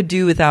 Yeah. I could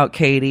do without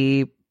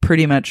Katie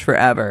pretty much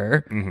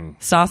forever. Mm-hmm.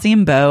 Stassi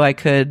and Beau I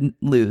could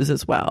lose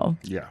as well.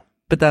 Yeah.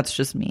 But that's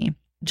just me.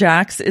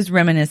 Jax is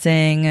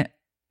reminiscing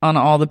on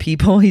all the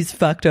people he's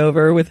fucked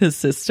over with his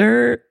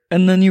sister,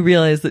 and then you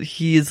realize that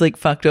he's, like,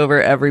 fucked over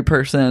every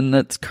person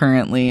that's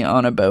currently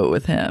on a boat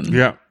with him.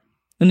 Yeah.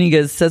 And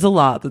he says a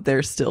lot that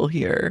they're still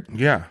here.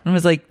 Yeah. And I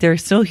was like, they're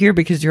still here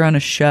because you're on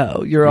a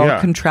show. You're all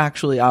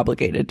contractually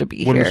obligated to be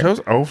here. When the show's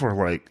over,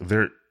 like,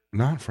 they're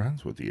not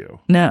friends with you.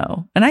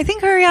 No. And I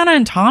think Ariana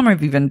and Tom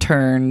have even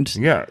turned.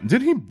 Yeah.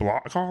 Did he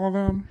block all of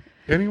them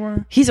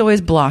anyway? He's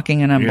always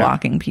blocking and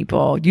unblocking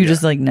people. You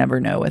just, like,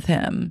 never know with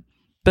him.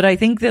 But I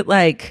think that,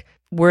 like,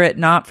 were it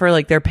not for,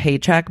 like, their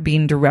paycheck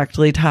being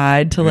directly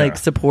tied to, like,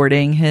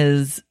 supporting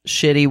his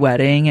shitty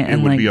wedding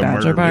and, like, bachelor party. It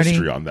would be a murder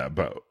mystery on that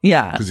boat.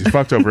 Yeah. Because he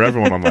fucked over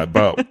everyone on that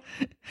boat.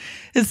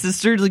 His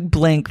sister's, like,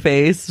 blank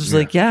face. She's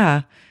like,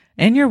 yeah.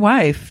 And your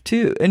wife,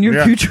 too. And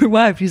your future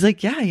wife. He's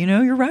like, yeah, you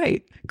know, you're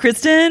right.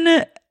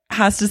 Kristen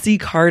has to see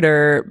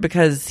Carter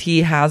because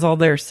he has all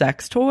their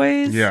sex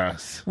toys.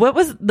 Yes. What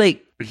was,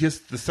 like...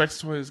 Because the sex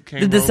toys came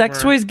Did the sex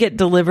toys get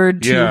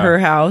delivered to her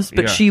house?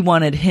 But she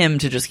wanted him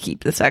to just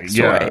keep the sex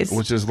toys.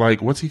 Which is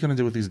like, what's he going to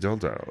do with these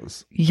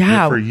dildos?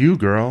 Yeah. Good for you,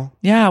 girl.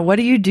 Yeah, what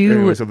do you do?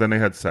 Anyway, so then they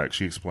had sex.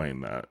 She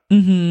explained that.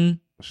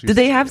 Mm-hmm. Did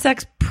they have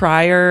sex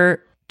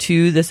prior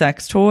to the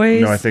sex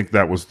toys? No, I think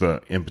that was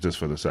the impetus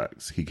for the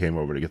sex. He came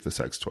over to get the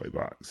sex toy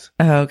box.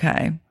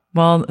 Okay.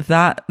 Well,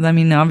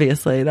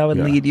 obviously that would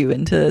lead you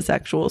into a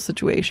sexual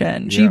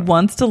situation. She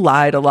wants to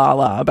lie to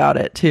Lala about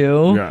it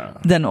too. Yeah.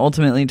 Then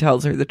ultimately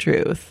tells her the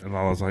truth. And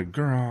Lala's like,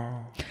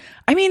 girl.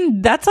 I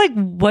mean, that's like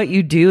what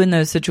you do in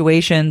those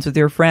situations with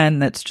your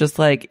friend that's just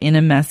like in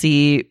a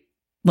messy,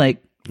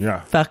 like,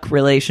 fuck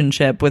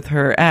relationship with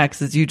her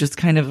ex, is you just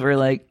kind of are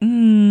like,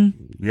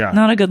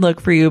 not a good look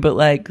for you, but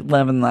like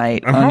love and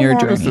light on your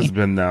journey. How long has this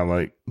been now?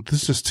 Like,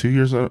 this is just 3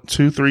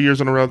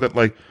 years in a row that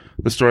like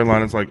the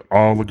storyline is like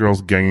all the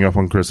girls ganging up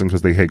on Kristen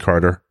because they hate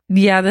Carter.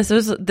 Yeah, this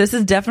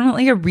is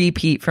definitely a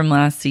repeat from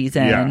last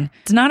season. Yeah.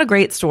 It's not a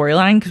great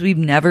storyline because we've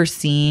never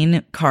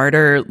seen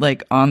Carter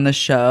like on the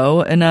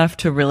show enough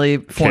to really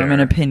form an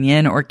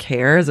opinion or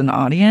care as an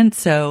audience.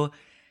 So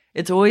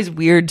it's always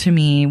weird to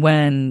me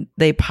when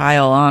they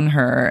pile on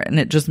her and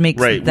it just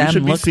makes them look bad. We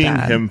should be seeing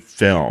him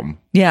film.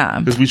 Yeah.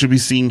 Because we should be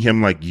seeing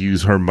him like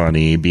use her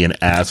money, be an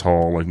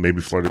asshole, like maybe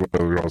flirting with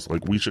other girls.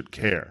 Like we should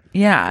care.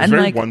 Yeah. It's and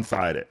very like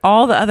one-sided.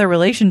 all the other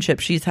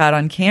relationships she's had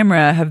on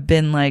camera have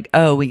been like,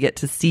 oh, we get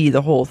to see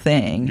the whole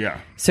thing. Yeah.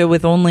 So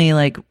with only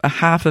like a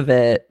half of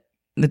it,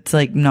 it's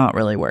like not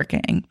really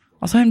working.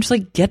 Also, I'm just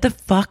like, get the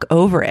fuck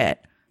over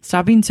it.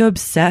 Stop being so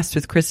obsessed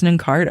with Kristen and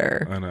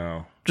Carter. I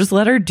know. Just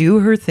let her do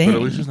her thing. But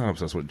at least she's not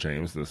obsessed with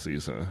James this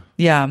season.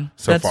 Yeah,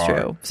 that's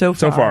true. So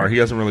far. He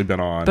hasn't really been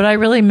on. But I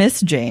really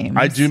miss James.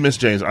 I do miss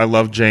James. I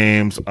love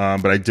James,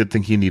 but I did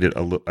think he needed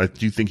a little. I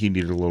do think he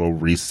needed a little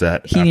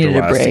reset He after needed a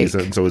last break.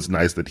 season. So it's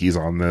nice that he's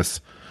on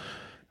this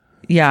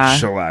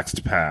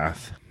chillaxed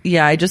path.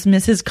 Yeah, I just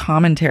miss his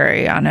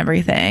commentary on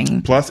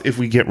everything. Plus, if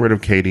we get rid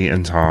of Katie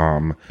and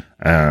Tom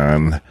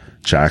and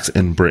Jax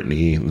and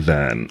Brittany,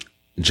 then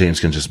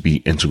James can just be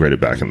integrated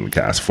back in the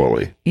cast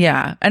fully.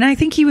 Yeah. And I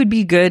think he would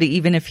be good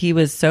even if he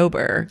was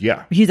sober.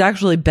 Yeah. He's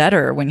actually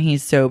better when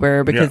he's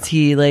sober because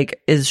he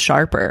like is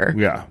sharper.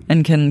 Yeah.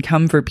 And can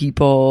come for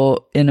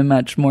people in a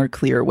much more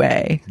clear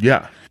way.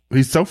 Yeah.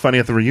 He's so funny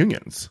at the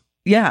reunions.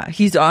 Yeah.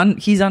 He's on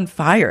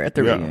fire at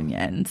the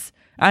reunions.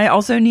 I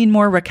also need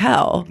more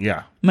Raquel.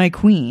 Yeah. My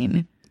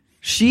queen.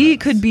 She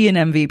could be an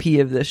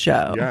MVP of this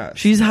show. Yes.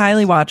 She's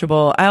highly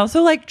watchable. I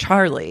also like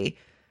Charlie.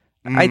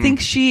 I think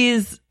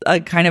she's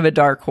a kind of a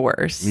dark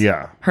horse.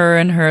 Yeah. Her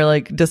and her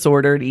like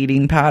disordered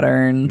eating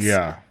patterns.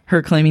 Yeah.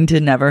 Her claiming to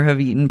never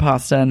have eaten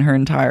pasta in her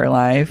entire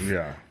life.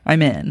 Yeah.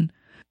 I'm in.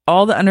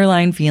 All the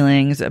underlying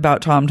feelings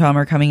about Tom Tom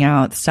are coming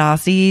out.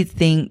 Stassi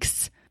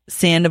thinks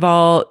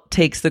Sandoval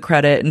takes the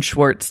credit and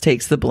Schwartz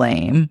takes the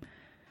blame,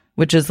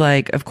 which is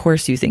like, of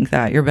course you think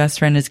that. Your best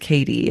friend is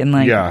Katie, and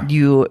like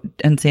you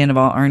and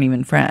Sandoval aren't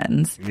even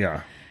friends.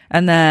 Yeah.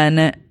 And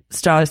then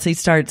Stassi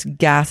starts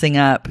gassing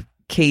up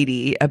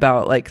Katie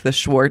about like the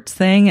Schwartz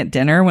thing at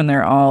dinner when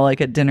they're all like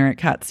at dinner at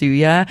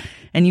Katsuya,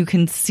 and you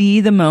can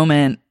see the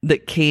moment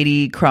that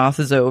Katie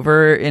crosses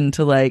over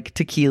into like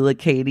tequila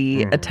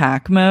Katie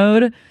attack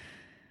mode.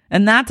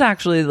 And that's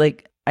actually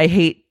like I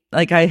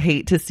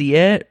hate to see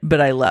it,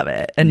 but I love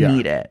it and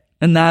need it.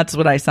 And that's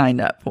what I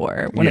signed up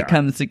for when it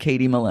comes to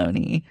Katie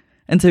Maloney.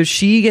 And so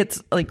she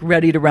gets like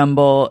ready to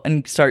rumble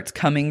and starts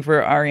coming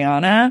for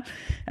Ariana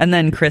and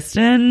then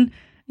Kristen,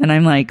 and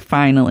I'm like,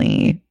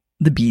 finally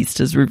the beast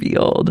is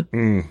revealed.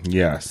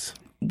 Yes.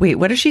 Wait,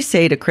 what does she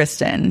say to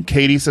Kristen?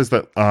 Katie says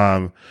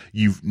that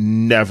you've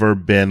never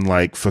been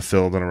like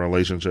fulfilled in a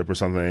relationship or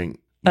something.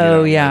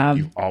 Yeah. Like,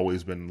 you've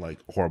always been like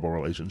horrible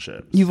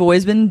relationships. You've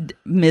always been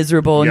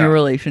miserable in your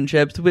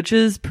relationships, which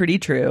is pretty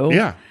true.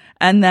 Yeah.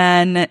 And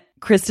then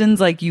Kristen's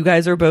like, you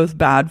guys are both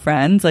bad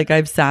friends. Like,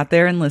 I've sat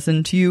there and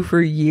listened to you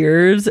for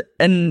years.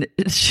 And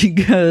she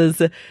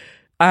goes,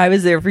 I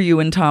was there for you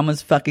when Tom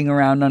was fucking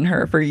around on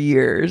her for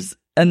years.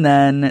 And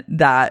then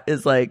that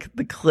is like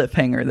the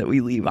cliffhanger that we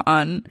leave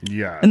on.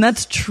 Yeah. And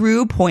that's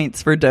true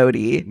points for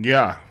Dodie.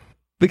 Yeah.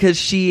 Because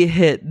she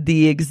hit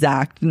the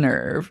exact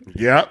nerve.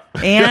 Yep.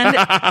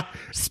 And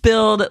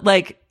spilled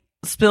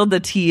the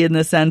tea in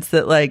the sense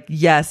that like,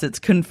 yes, it's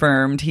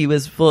confirmed he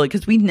was fully,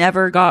 because we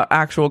never got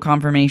actual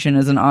confirmation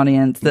as an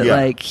audience that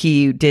like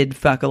he did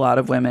fuck a lot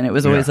of women. It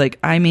was always like,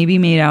 I maybe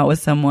made out with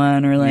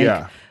someone or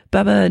like,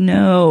 Bubba,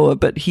 no.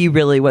 But he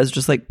really was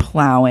just like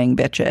plowing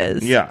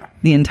bitches. Yeah.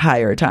 The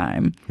entire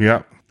time.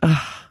 Yeah.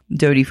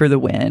 Dodie for the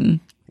win.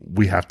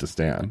 We have to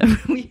stand.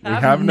 We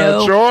have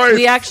no choice.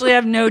 We actually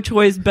have no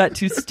choice but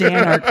to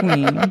stand our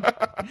queen.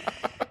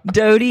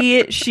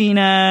 Dodie,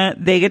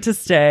 Sheena, they get to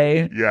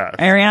stay. Yes.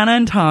 Ariana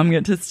and Tom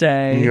get to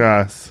stay.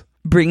 Yes.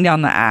 Bring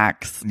down the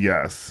axe.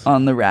 Yes.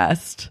 On the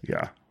rest.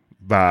 Yeah.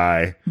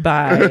 Bye.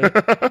 Bye.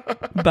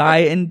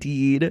 Bye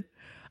indeed.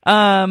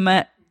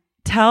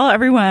 Tell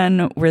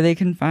everyone where they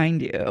can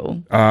find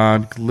you.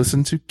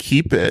 Listen to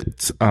Keep It,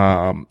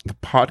 the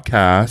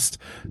podcast.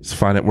 Just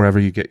find it wherever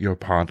you get your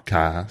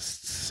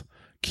podcasts.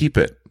 Keep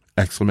it! !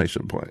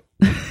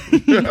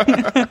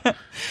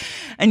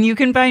 And you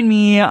can find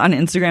me on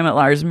Instagram at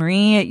Lars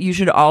Marie. You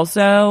should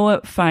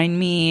also find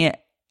me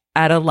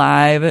at a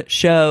live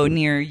show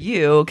near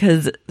you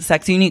because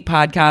Sex Unique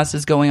Podcast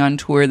is going on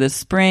tour this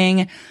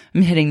spring.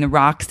 I'm hitting the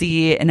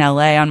Roxy in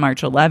LA on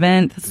March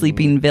 11th,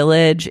 Sleeping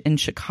Village in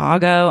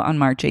Chicago on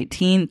March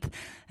 18th,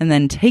 and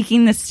then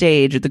taking the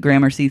stage at the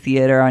Gramercy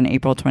Theater on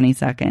April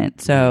 22nd.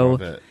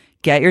 So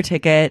get your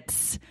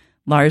tickets,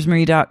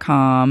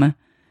 larsmarie.com,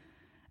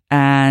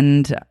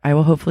 and I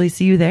will hopefully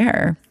see you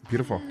there.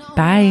 Beautiful.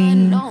 Bye.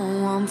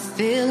 I'm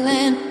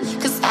feeling,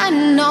 'cause I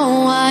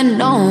know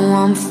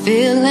I'm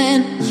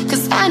feeling,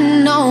 'cause I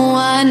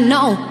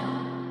know.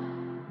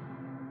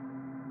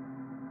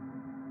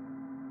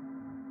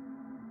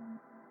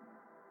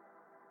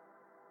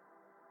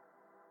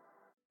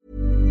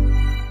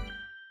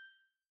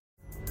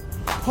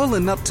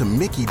 Pulling up to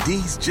Mickey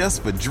D's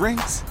just for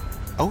drinks?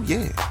 Oh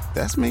yeah,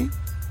 That's me.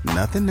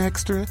 Nothing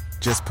extra,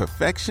 just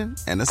perfection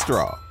and a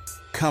straw.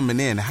 Coming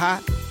in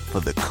hot for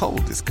the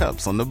coldest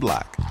cups on the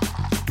block.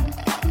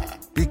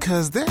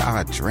 Because there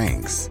are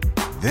drinks.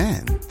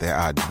 Then there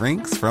are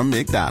drinks from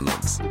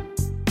McDonald's.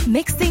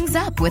 Mix things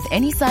up with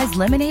any size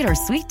lemonade or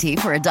sweet tea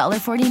for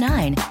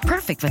 $1.49.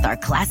 Perfect with our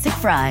classic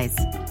fries.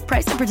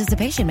 Price and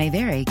participation may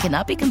vary.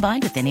 Cannot be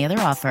combined with any other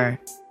offer.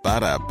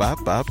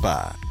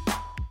 Ba-da-ba-ba-ba.